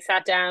done is I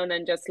sat down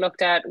and just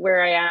looked at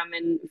where I am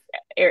in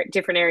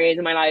different areas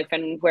of my life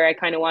and where I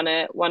kind of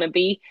want to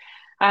be.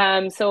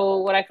 So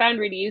what I found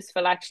really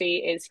useful actually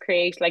is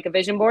create like a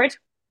vision board,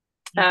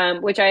 Yeah.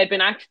 which I had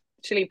been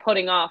actually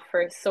putting off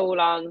for so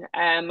long.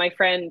 My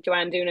friend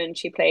Joanne Doonan,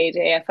 she played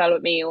AFL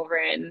with me over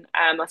in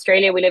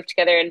Australia. We lived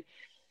together, and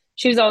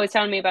she was always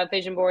telling me about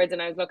vision boards,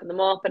 and I was looking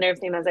them up and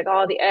everything. And I was like,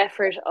 oh, the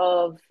effort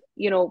of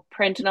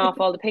printing off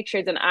all the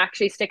pictures and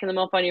actually sticking them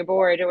up on your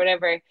board or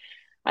whatever.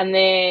 And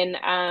then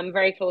a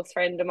very close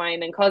friend of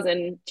mine and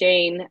cousin,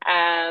 Jane,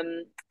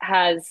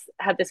 has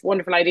had this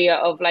wonderful idea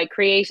of like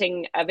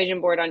creating a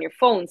vision board on your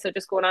phone. So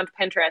just going on to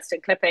Pinterest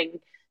and clipping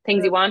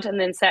things you want and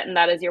then setting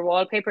that as your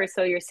wallpaper.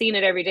 So you're seeing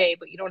it every day,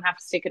 but you don't have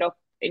to stick it up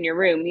in your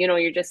room.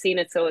 You're just seeing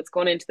it. So it's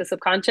going into the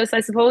subconscious, I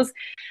suppose.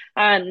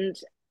 And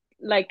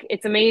like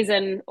it's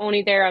amazing.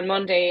 Only there on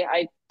Monday,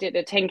 I did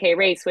a 10K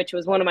race, which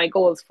was one of my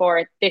goals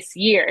for this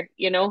year,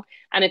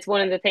 and it's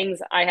one of the things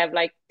I have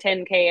like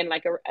 10K and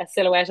like a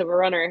silhouette of a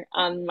runner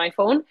on my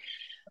phone.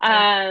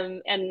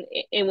 And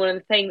in one of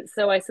the things,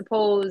 so I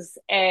suppose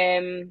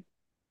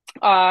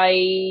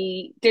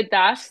I did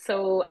that.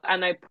 So,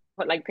 and I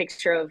put like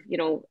picture of,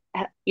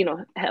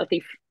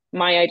 healthy,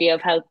 my idea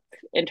of health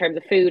in terms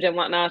of food and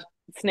whatnot,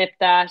 snip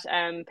that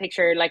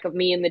picture like of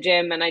me in the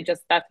gym. And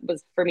that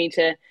was for me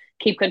to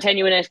keep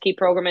continuing it, keep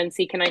programming,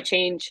 see can I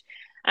change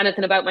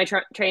anything about my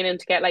training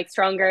to get like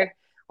stronger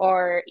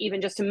or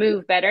even just to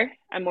move better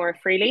and more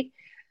freely.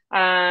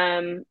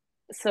 Um,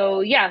 so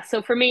yeah,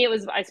 so for me it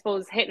was I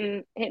suppose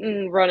hitting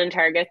running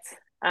targets,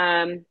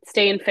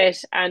 staying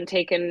fit and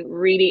taking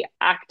really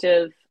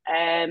active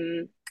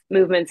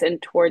movements in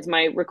towards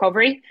my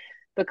recovery.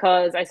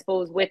 Because I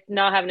suppose with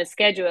not having a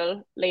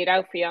schedule laid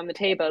out for you on the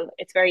table,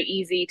 it's very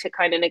easy to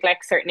kind of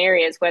neglect certain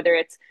areas, whether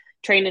it's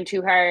training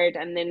too hard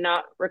and then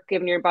not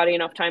giving your body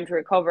enough time to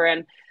recover.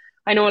 And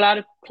I know a lot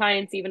of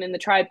clients, even in the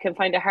tribe, can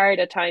find it hard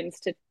at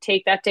times to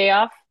take that day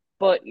off,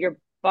 but your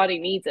body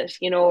needs it,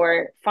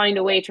 or find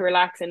a way to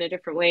relax in a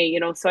different way,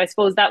 So I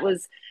suppose that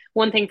was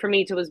one thing for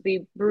me to was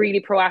be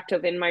really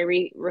proactive in my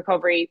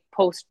recovery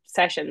post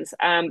sessions,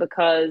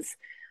 because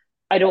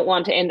I don't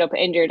want to end up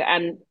injured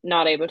and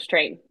not able to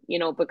train,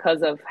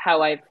 because of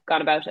how I've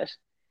gone about it.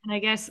 And I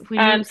guess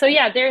when you So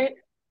yeah,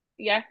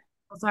 yeah.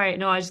 Oh, sorry,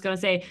 no, I was just gonna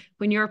say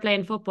when you're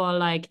playing football,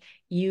 like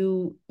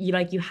you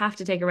like you have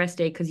to take a rest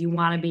day because you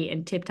want to be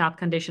in tip-top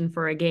condition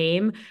for a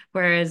game.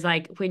 Whereas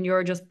like when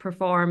you're just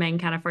performing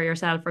kind of for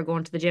yourself or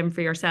going to the gym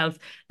for yourself,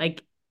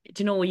 like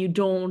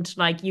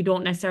you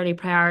don't necessarily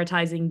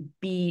prioritizing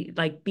being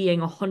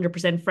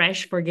 100%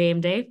 fresh for game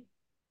day.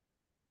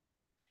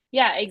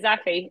 Yeah,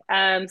 exactly.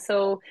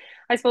 So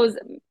I suppose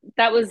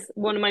that was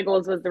one of my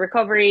goals was the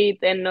recovery.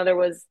 Then another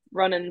was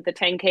running the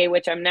 10K,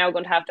 which I'm now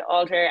going to have to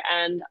alter.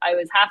 And I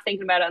was half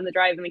thinking about it on the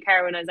drive in the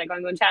car when I was like,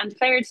 I'm going to chat to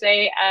Claire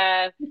today.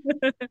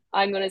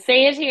 I'm going to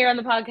say it here on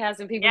the podcast,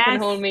 and people can Yes,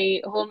 hold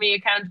me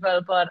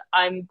accountable. But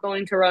I'm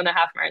going to run a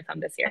half marathon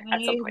this year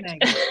at some point.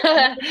 amazing.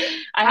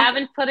 I That's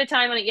haven't put a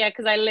time on it yet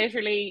because I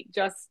literally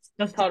just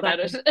just thought about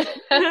decided. it.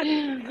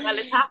 Well,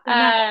 it's happening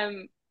now.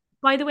 um,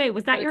 By the way,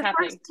 was but that it's your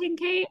first happening.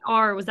 10K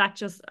or was that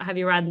just have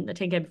you ran the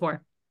 10K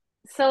before?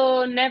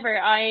 So never.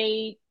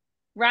 I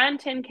ran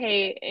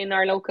 10K in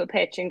our local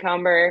pitch in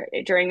Comber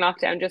during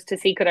lockdown just to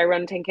see could I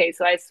run 10K.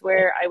 So I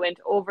swear I went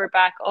over,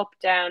 back, up,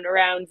 down,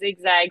 around,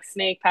 zigzag,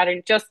 snake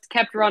pattern, just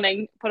kept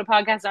running, put a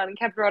podcast on and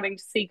kept running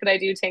to see could I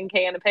do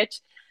 10K on a pitch.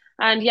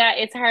 And yeah,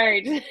 it's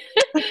hard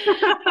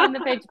on the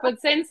pitch. But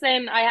since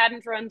then, I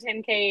hadn't run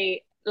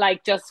 10K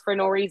like just for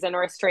no reason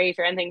or straight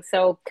or anything.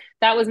 So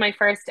that was my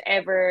first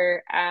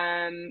ever,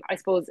 I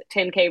suppose,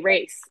 10K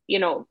race,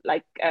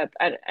 like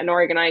an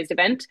organized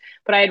event.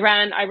 But I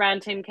ran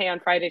 10K on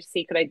Friday to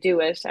see could I do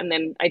it. And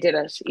then I did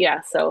it. Yeah.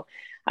 So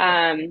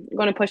I'm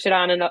going to push it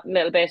on a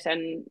little bit.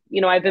 And,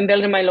 I've been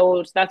building my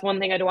load. That's one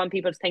thing I don't want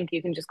people to think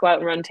you can just go out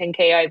and run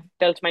 10K. I've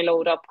built my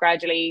load up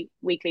gradually,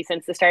 weekly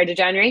since the start of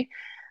January.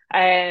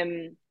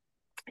 Um,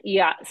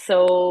 yeah,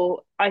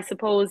 so I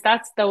suppose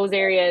that's those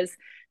areas.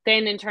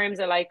 Then in terms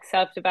of like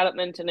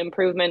self-development and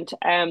improvement,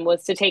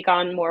 was to take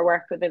on more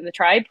work within the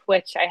tribe,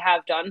 which I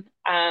have done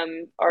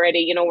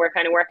already. We're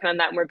kind of working on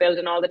that and we're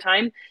building all the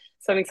time.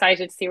 So I'm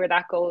excited to see where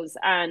that goes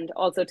and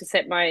also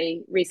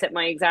to reset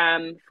my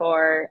exam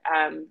for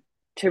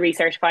to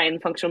recertify in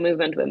functional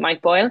movement with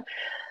Mike Boyle.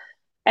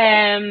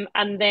 And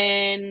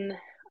then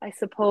I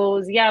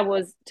suppose, yeah,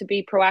 was to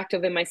be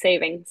proactive in my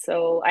saving.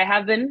 So I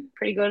have been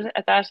pretty good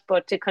at that,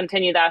 but to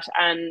continue that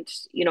and,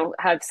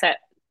 have set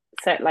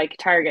like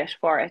target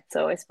for it.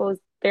 So I suppose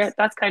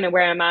that's kind of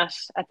where I'm at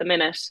the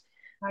minute,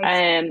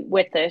 Nice.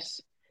 with it.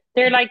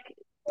 They're like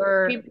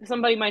Or people,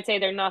 somebody might say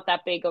they're not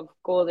that big of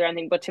goals or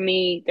anything, but to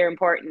me they're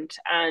important.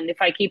 And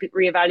if I keep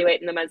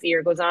reevaluating them as the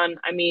year goes on,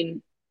 I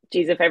mean,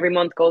 geez, if every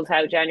month goes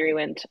how January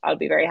went, I'll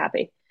be very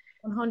happy.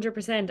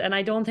 100%. And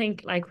I don't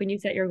think like when you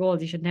set your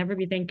goals, you should never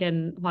be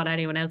thinking what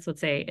anyone else would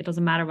say. It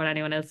doesn't matter what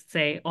anyone else would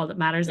say. All that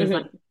matters is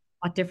like Hmm.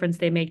 what difference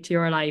they make to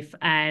your life.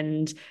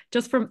 And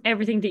just from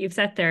everything that you've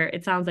said there,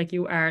 it sounds like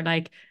you are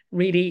like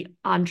really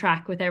on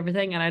track with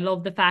everything. And I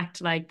love the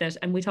fact like that,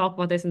 and we talk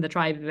about this in the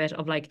tribe a bit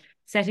of like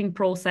setting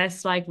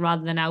process like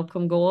rather than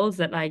outcome goals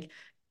that like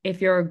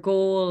if your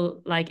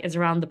goal like is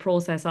around the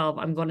process of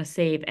I'm going to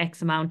save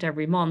X amount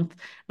every month,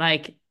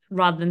 like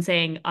rather than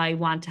saying I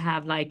want to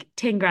have like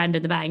 10 grand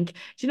in the bank,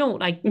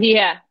 like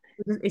Yeah.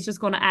 it's just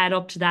going to add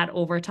up to that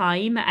over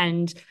time.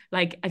 And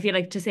like, I feel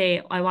like to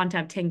say I want to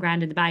have 10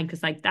 grand in the bank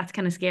is like, that's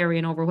kind of scary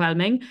and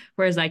overwhelming.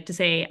 Whereas like to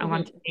say I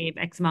want to Hmm. save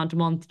X amount a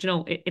month,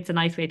 it's a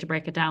nice way to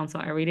break it down. So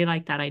I really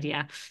like that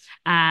idea.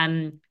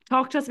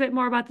 Talk to us a bit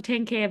more about the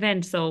 10K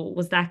event. So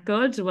was that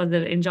good? Was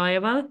it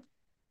enjoyable?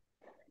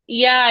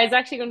 Yeah, I was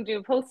actually going to do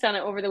a post on it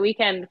over the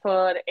weekend,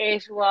 but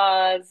it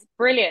was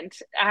brilliant.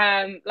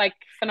 Like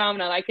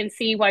phenomenal. I can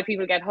see why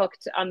people get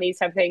hooked on these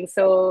type of things.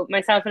 So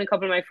myself and a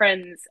couple of my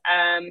friends,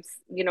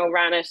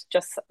 ran it,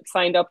 just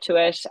signed up to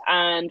it,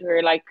 and we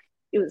were like,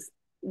 it was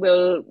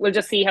we'll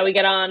just see how we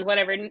get on,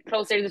 whatever.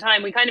 Closer to the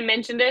time, we kind of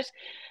mentioned it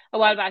a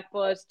while back,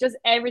 but just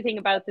everything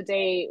about the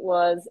day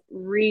was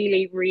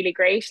really, really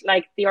great.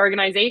 Like the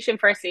organization,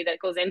 firstly, that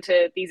goes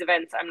into these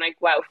events, I'm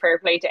like, wow, fair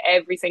play to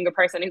every single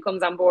person who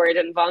comes on board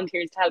and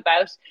volunteers to help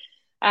out.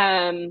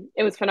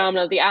 It was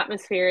phenomenal. The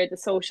atmosphere, the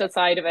social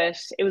side of it.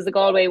 It was the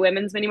Galway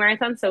Women's Mini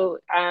Marathon, so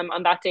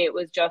on that day it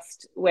was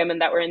just women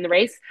that were in the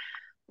race.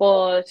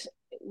 But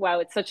wow,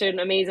 it's such an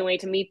amazing way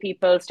to meet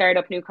people, start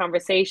up new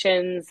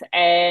conversations.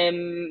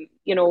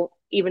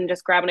 Even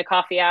just grabbing a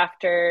coffee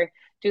after,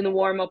 doing the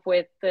warm up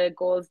with the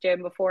goals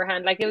gym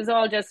beforehand. Like it was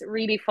all just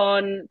really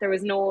fun. There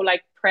was no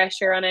like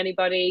pressure on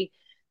anybody.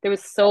 There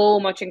was so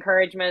much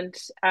encouragement.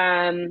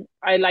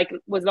 I like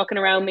was looking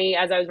around me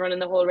as I was running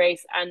the whole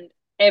race, and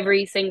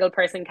every single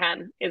person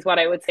can is what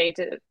I would say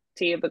to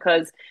you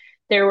because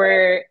there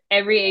were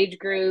every age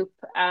group,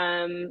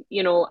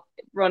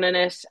 running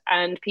it,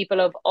 and people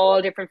of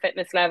all different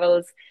fitness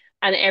levels,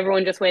 and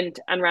everyone just went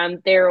and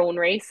ran their own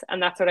race,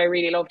 and that's what I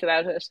really loved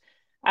about it.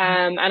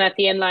 And at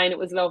the end line, it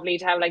was lovely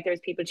to have like there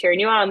was people cheering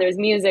you on, there was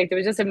music, there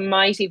was just a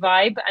mighty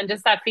vibe, and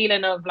just that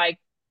feeling of like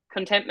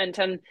contentment.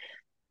 And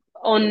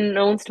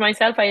unknowns to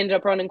myself, I ended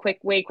up running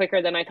way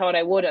quicker than I thought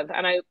I would have,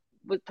 and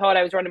thought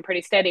I was running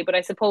pretty steady. But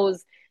I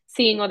suppose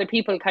seeing other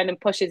people kind of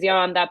pushes you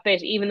on that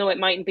bit, even though it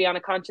mightn't be on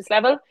a conscious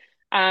level,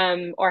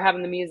 or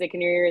having the music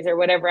in your ears or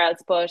whatever else.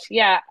 But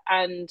yeah,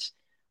 and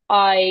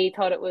I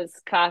thought it was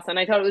class, and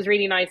I thought it was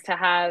really nice to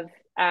have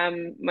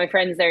my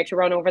friends there to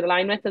run over the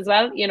line with as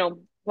well.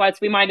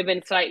 Whilst we might have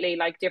been slightly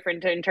like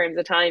different in terms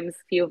of times,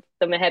 a few of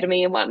them ahead of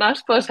me and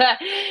whatnot, but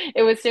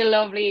it was still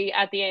lovely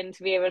at the end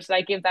to be able to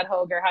like give that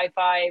hug or high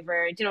five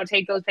or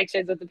take those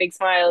pictures with the big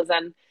smiles.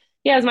 And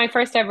yeah, it was my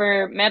first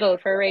ever medal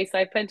for a race. I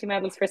have plenty of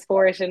medals for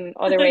sport in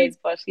other ways,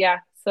 but yeah,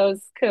 so it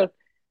was cool.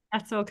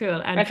 That's so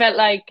cool. I And felt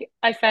like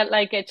I felt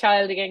like a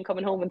child again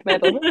coming home with the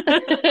medal.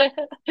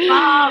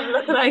 Mom,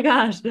 look what I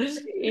got.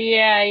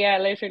 Yeah, yeah,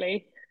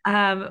 literally.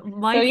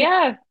 So My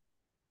yeah,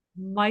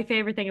 my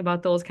favorite thing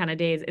about those kind of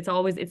days, it's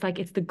like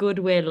it's the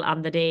goodwill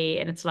on the day,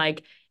 and it's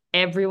like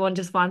everyone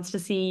just wants to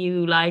see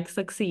you like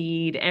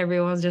succeed.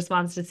 Everyone just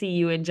wants to see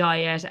you enjoy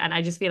it. And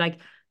I just feel like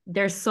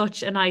there's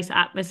such a nice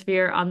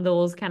atmosphere on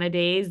those kind of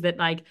days that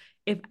like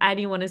if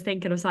anyone is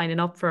thinking of signing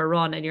up for a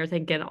run and you're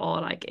thinking, oh,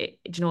 like do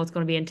you know it's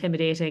going to be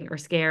intimidating or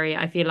scary,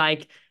 I feel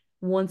like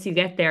once you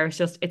get there,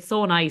 it's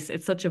so nice.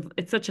 It's such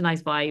a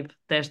nice vibe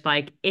that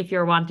like if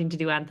you're wanting to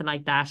do anything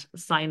like that,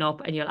 sign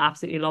up and you'll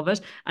absolutely love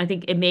it. I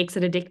think it makes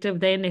it addictive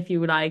then if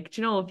you like,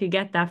 if you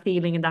get that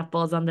feeling and that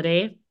buzz on the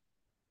day.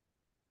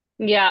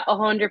 yeah,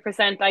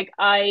 100%. Like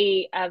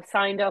I have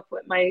signed up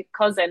with my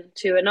cousin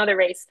to another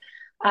race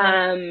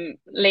Oh,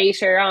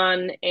 later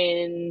on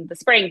in the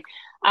spring.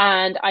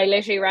 And I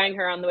literally rang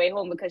her on the way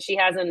home because she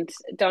hasn't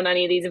done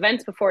any of these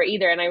events before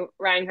either. And I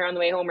rang her on the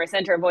way home or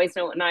sent her a voice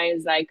note and I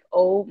was like,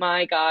 oh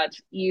my God,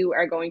 you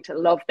are going to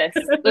love this.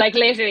 Like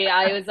literally,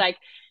 I was like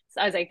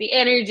the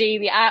energy,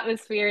 the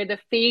atmosphere, the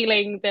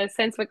feeling, the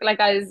sense of like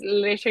I was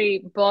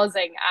literally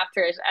buzzing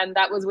after it. And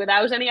that was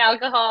without any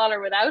alcohol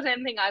or without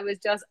anything. I was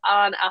just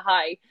on a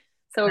high.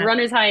 So yeah,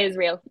 runner's high is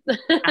real.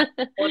 yeah,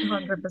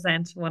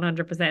 100%,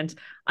 100%.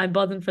 I'm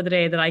buzzing for the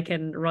day that I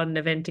can run an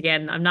event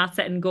again. I'm not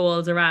setting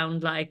goals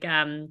around like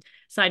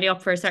signing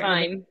up for a certain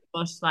event, Time.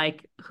 but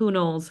like who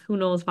knows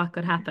what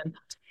could happen.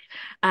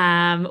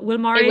 Will It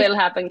Murray? will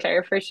happen,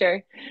 Claire, for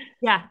sure.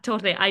 Yeah,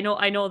 totally. I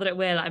know that it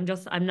will.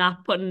 I'm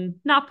not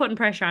putting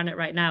pressure on it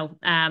right now.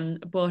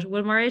 But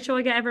will Murray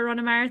Seoighe ever run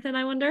a marathon,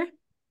 I wonder?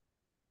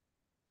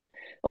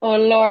 Oh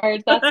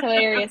Lord, that's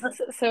hilarious.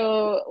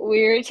 So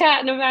we were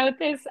chatting about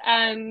this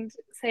and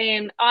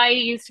saying I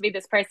used to be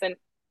this person.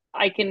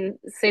 I can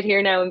sit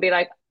here now and be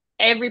like,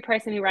 every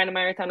person who ran a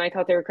marathon, I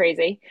thought they were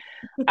crazy.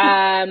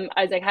 I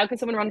was like, how can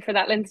someone run for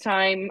that length of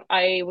time?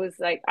 I was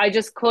like, I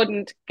just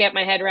couldn't get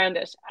my head around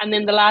it. And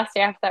then the last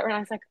day after that run, I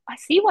was like, I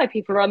see why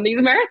people run these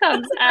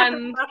marathons.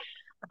 And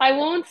I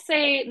won't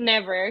say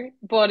never,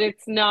 but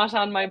it's not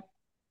on my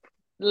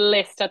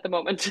list at the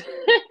moment.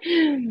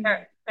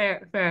 Fair,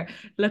 fair, fair.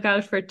 Look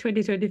out for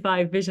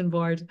 2025 vision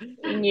board.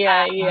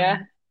 Yeah, yeah.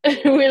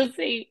 Um, We'll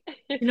see.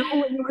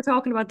 when you were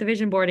talking about the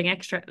vision boarding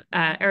extra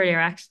earlier,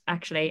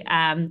 actually,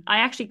 I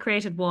actually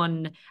created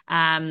one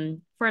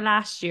for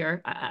last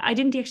year. I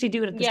didn't actually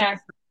do it at the start Yeah.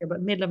 of the year,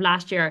 but middle of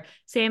last year,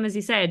 same as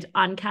you said,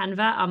 on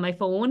Canva on my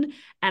phone,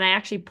 and I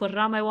actually put it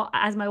on my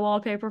as my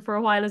wallpaper for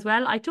a while as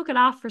well. I took it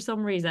off for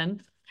some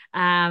reason.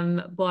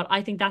 But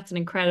I think that's an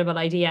incredible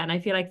idea. And I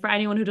feel like for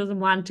anyone who doesn't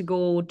want to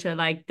go to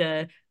like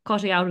the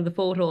cutting out of the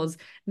photos,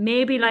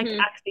 maybe like Hmm.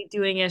 actually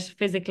doing it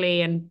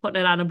physically and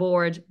putting it on a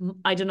board.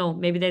 I don't know,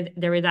 maybe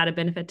there is added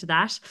benefit to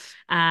that.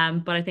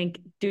 But I think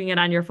doing it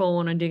on your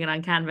phone and doing it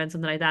on Canva and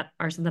something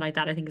like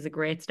that, I think is a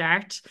great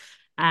start.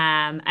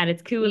 And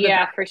it's cool that Yeah,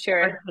 that's for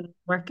sure.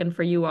 working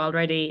for you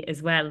already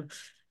as well.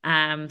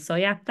 So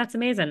yeah, that's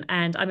amazing.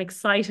 And I'm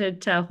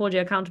excited to hold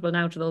you accountable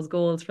now to those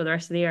goals for the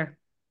rest of the year.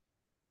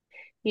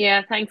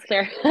 Yeah, thanks,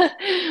 Claire.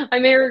 I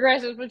may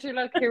regret it, but you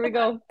look, here we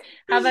go.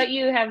 How about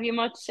you? Have you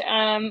much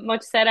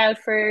set out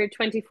for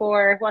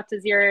 24? What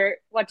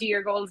do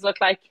your goals look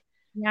like?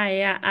 Yeah,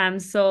 yeah.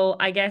 So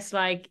I guess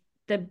like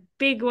the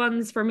big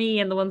ones for me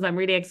and the ones I'm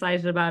really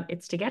excited about,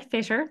 it's to get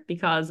fitter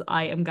because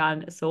I am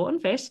gone so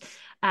unfit.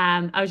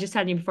 I was just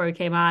telling you before we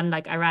came on,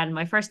 like I ran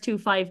my first two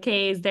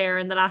 5Ks there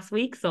in the last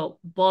week, so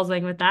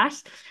buzzing with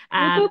that.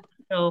 Whoop, Um, whoop.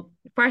 so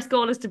first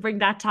goal is to bring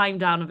that time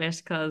down a bit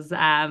because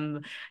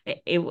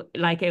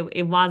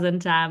it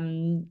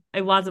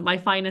wasn't my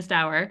finest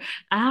hour.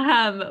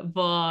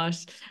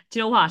 But do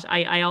you know what?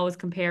 I always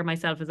compare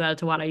myself as well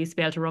to what I used to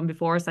be able to run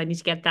before, so I need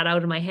to get that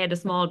out of my head a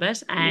small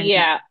bit. And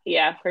Yeah,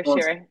 yeah, for goals,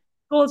 sure.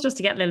 goals just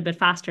to get a little bit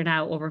faster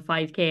now over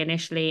 5K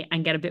initially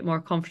and get a bit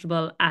more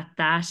comfortable at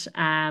that.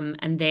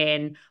 And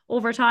then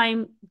over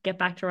time, get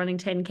back to running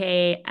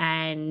 10K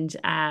and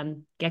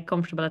get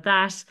comfortable at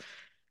that.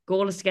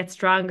 Goal is to get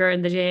stronger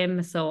in the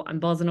gym. So I'm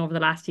buzzing over the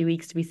last few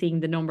weeks to be seeing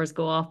the numbers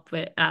go up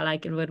with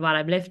like with what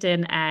I'm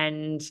lifting.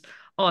 And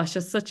oh, it's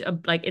just such a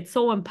like it's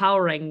so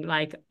empowering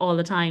like all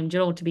the time,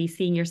 to be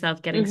seeing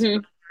yourself getting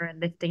Hmm. stronger and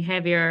lifting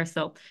heavier.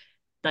 So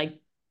like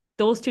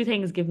those two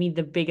things give me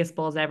the biggest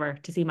buzz ever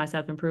to see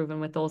myself improving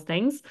with those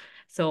things.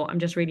 So I'm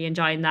just really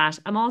enjoying that.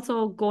 I'm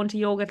also going to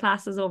yoga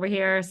classes over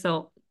here.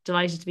 So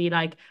delighted to be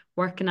like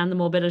working on the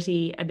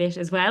mobility a bit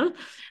as well.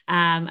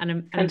 And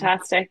I'm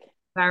Fantastic.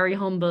 very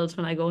humbled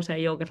when I go to a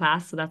yoga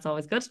class, so that's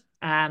always good.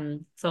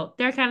 So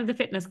they're kind of the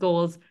fitness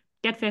goals: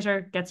 get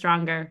fitter, get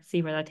stronger,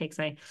 see where that takes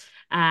me.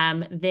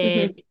 Then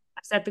Hmm.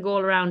 I set the goal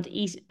around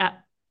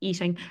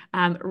eating,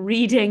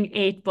 reading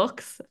 8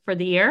 books for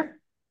the year.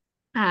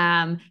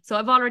 So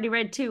I've already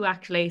read two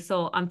actually,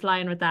 so I'm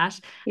flying with that.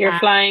 You're Um,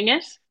 flying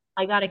it.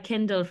 I got a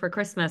Kindle for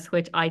Christmas,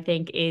 which I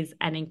think is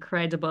an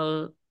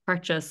incredible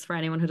purchase for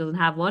anyone who doesn't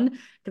have one.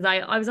 Because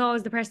I was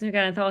always the person who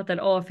kind of thought that,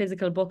 oh, a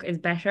physical book is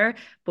better,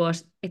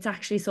 but it's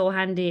actually so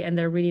handy and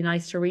they're really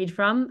nice to read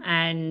from.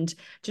 And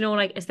do you know,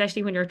 like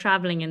especially when you're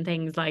traveling and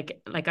things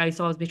like I used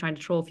to always be trying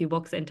to throw a few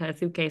books into a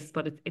suitcase,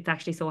 but it's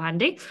actually so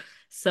handy.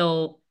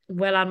 So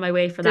well on my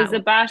way for Does that the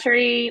one.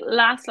 battery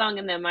last long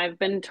in them? I've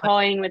been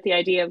toying with the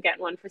idea of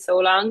getting one for so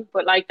long,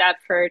 but like that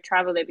for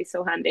travel, they'd be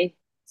so handy.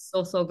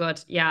 So, so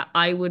good. Yeah,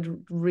 I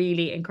would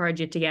really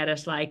encourage you to get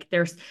it. Like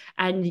there's,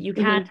 and you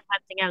can't Hmm.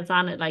 have anything else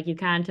on it. Like you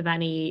can't have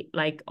any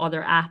like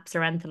other apps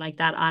or anything like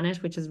that on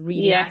it, which is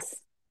really nice. Yes.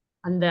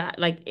 And the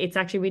like it's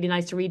actually really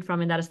nice to read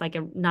from in that it's like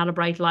a not a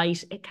bright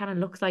light. It kind of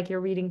looks like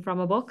you're reading from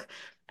a book.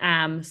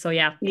 So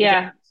yeah,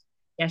 Yeah.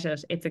 get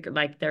it. It's a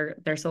like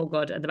they're so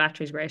good and the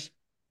battery's great.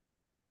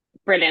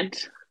 Brilliant.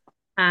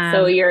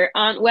 So Um you're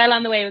on well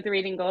on the way with the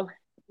reading goal.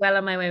 well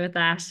on my way with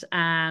that.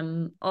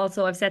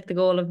 Also I've set the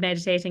goal of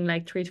meditating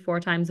like 3 to 4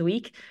 times a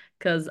week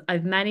because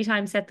I've many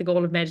times set the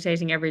goal of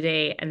meditating every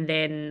day and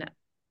then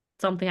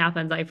something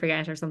happens, I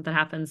forget or something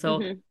happens. So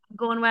Hmm. I'm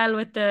going well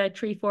with the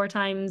 3, 4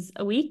 times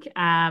a week.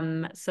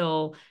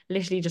 So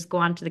literally just go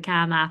onto the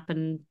Calm app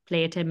and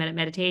play a 10-minute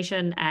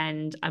meditation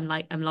and I'm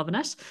loving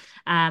it.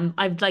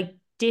 I've like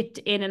dipped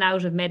in and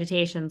out of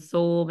meditation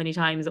so many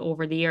times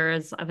over the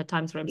years. I've had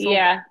times where I'm so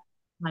Yeah.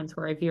 times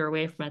where I veer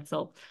away from it.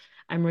 So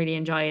I'm really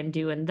enjoying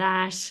doing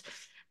that.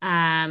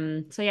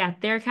 So yeah,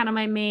 they're kind of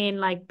my main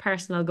like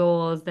personal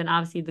goals. Then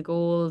obviously the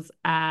goals,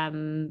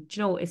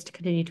 is to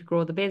continue to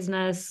grow the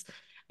business,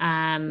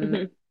 um,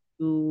 Hmm.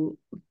 to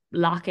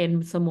lock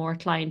in some more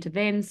client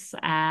events,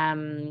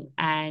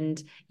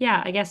 and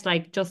yeah, I guess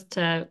like just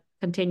to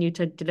continue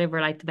to deliver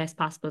like the best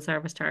possible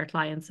service to our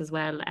clients as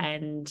well,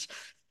 and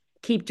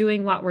keep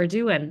doing what we're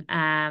doing.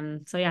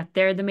 So yeah,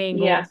 they're the main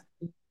Yeah. goals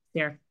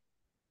there.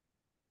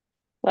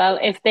 Well,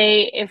 if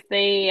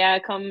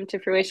they come to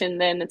fruition,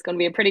 then it's going to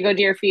be a pretty good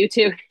year for you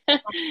too.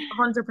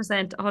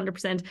 100%,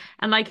 100%.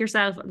 And like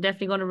yourself, I'm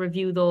definitely going to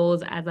review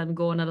those as I'm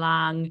going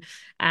along.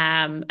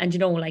 And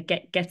like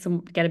get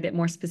a bit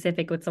more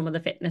specific with some of the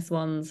fitness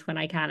ones when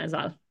I can as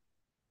well.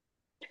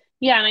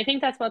 Yeah, and I think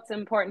that's what's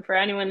important for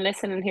anyone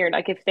listening here.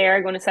 Like, if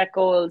they're going to set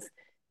goals,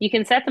 you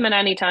can set them at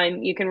any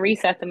time, you can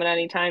reset them at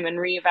any time and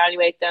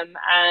reevaluate them.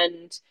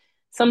 And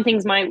some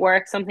things might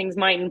work, some things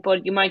mightn't,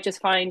 but you might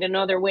just find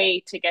another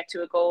way to get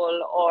to a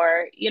goal.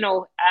 Or,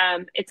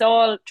 it's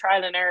all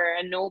trial and error,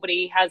 and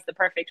nobody has the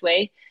perfect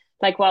way.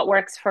 Like, what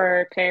works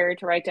for Claire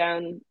to write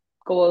down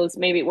goals,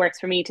 maybe it works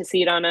for me to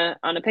see it on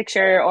a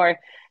picture, or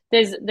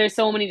there's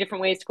so many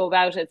different ways to go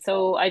about it.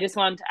 So I just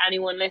want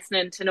anyone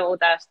listening to know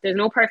that there's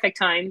no perfect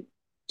time.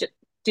 Just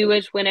do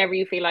it whenever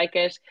you feel like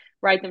it.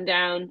 Write them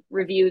down,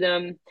 review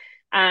them,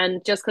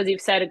 and just because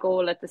you've set a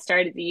goal at the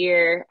start of the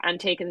year and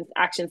taken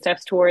action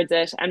steps towards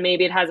it, and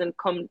maybe it hasn't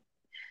come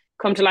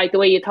to light the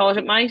way you thought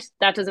it might,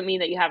 that doesn't mean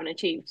that you haven't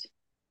achieved.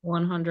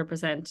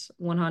 100%,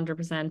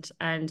 100%.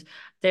 And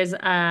there's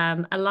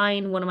a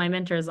line one of my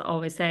mentors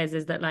always says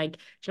is that like,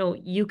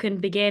 you can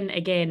begin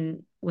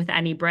again with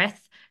any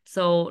breath.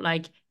 So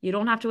like you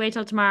don't have to wait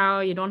till tomorrow,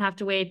 you don't have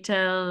to wait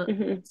till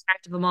Hmm.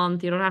 start of a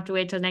month, you don't have to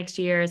wait till next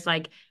year. It's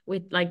like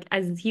with like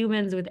as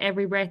humans with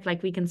every breath,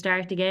 like we can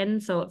start again.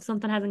 So if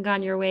something hasn't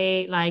gone your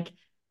way, like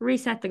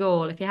reset the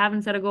goal. If you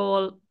haven't set a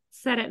goal,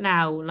 set it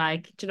now.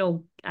 Like,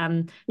 there's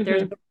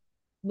Hmm.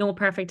 no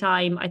perfect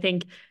time. I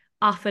think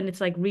often it's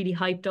like really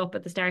hyped up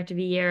at the start of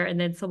the year and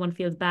then someone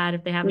feels bad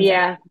if they haven't set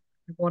Yeah,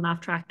 going off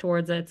track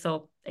towards it.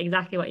 So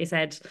exactly what you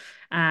said.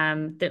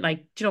 That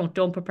like,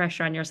 don't put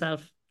pressure on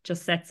yourself.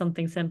 Just set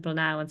something simple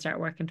now and start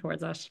working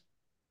towards it.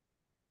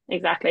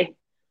 exactly.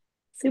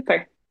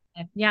 Super.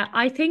 Yeah,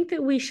 I think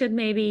that we should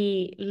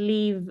maybe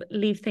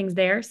leave things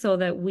there so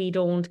that we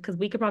don't, because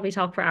we could probably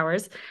talk for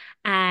hours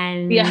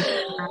Yeah. and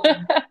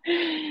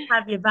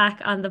have you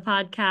back on the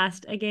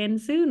podcast again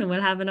soon and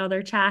we'll have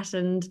another chat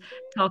and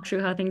talk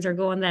through how things are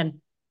going then.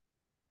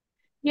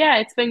 Yeah,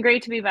 it's been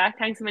great to be back.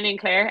 Thanks a million,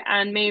 Claire.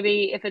 And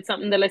maybe if it's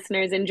something the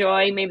listeners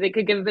enjoy, maybe they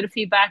could give a bit of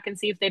feedback and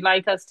see if they'd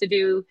like us to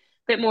do a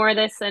bit more of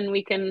this, and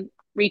we can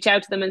reach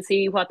out to them and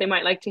see what they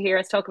might like to hear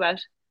us talk about.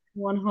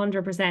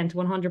 100%,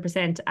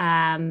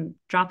 100%.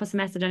 Drop us a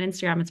message on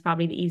Instagram. It's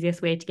probably the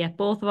easiest way to get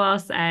both of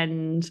us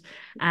and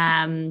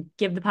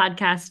give the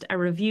podcast a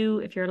review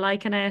if you're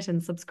liking it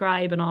and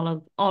subscribe and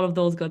all of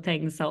those good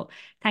things. So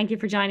thank you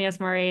for joining us,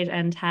 Mairead,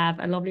 and have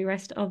a lovely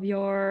rest of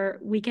your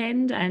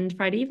weekend and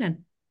Friday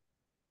evening.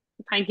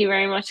 Thank you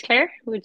very much, Claire.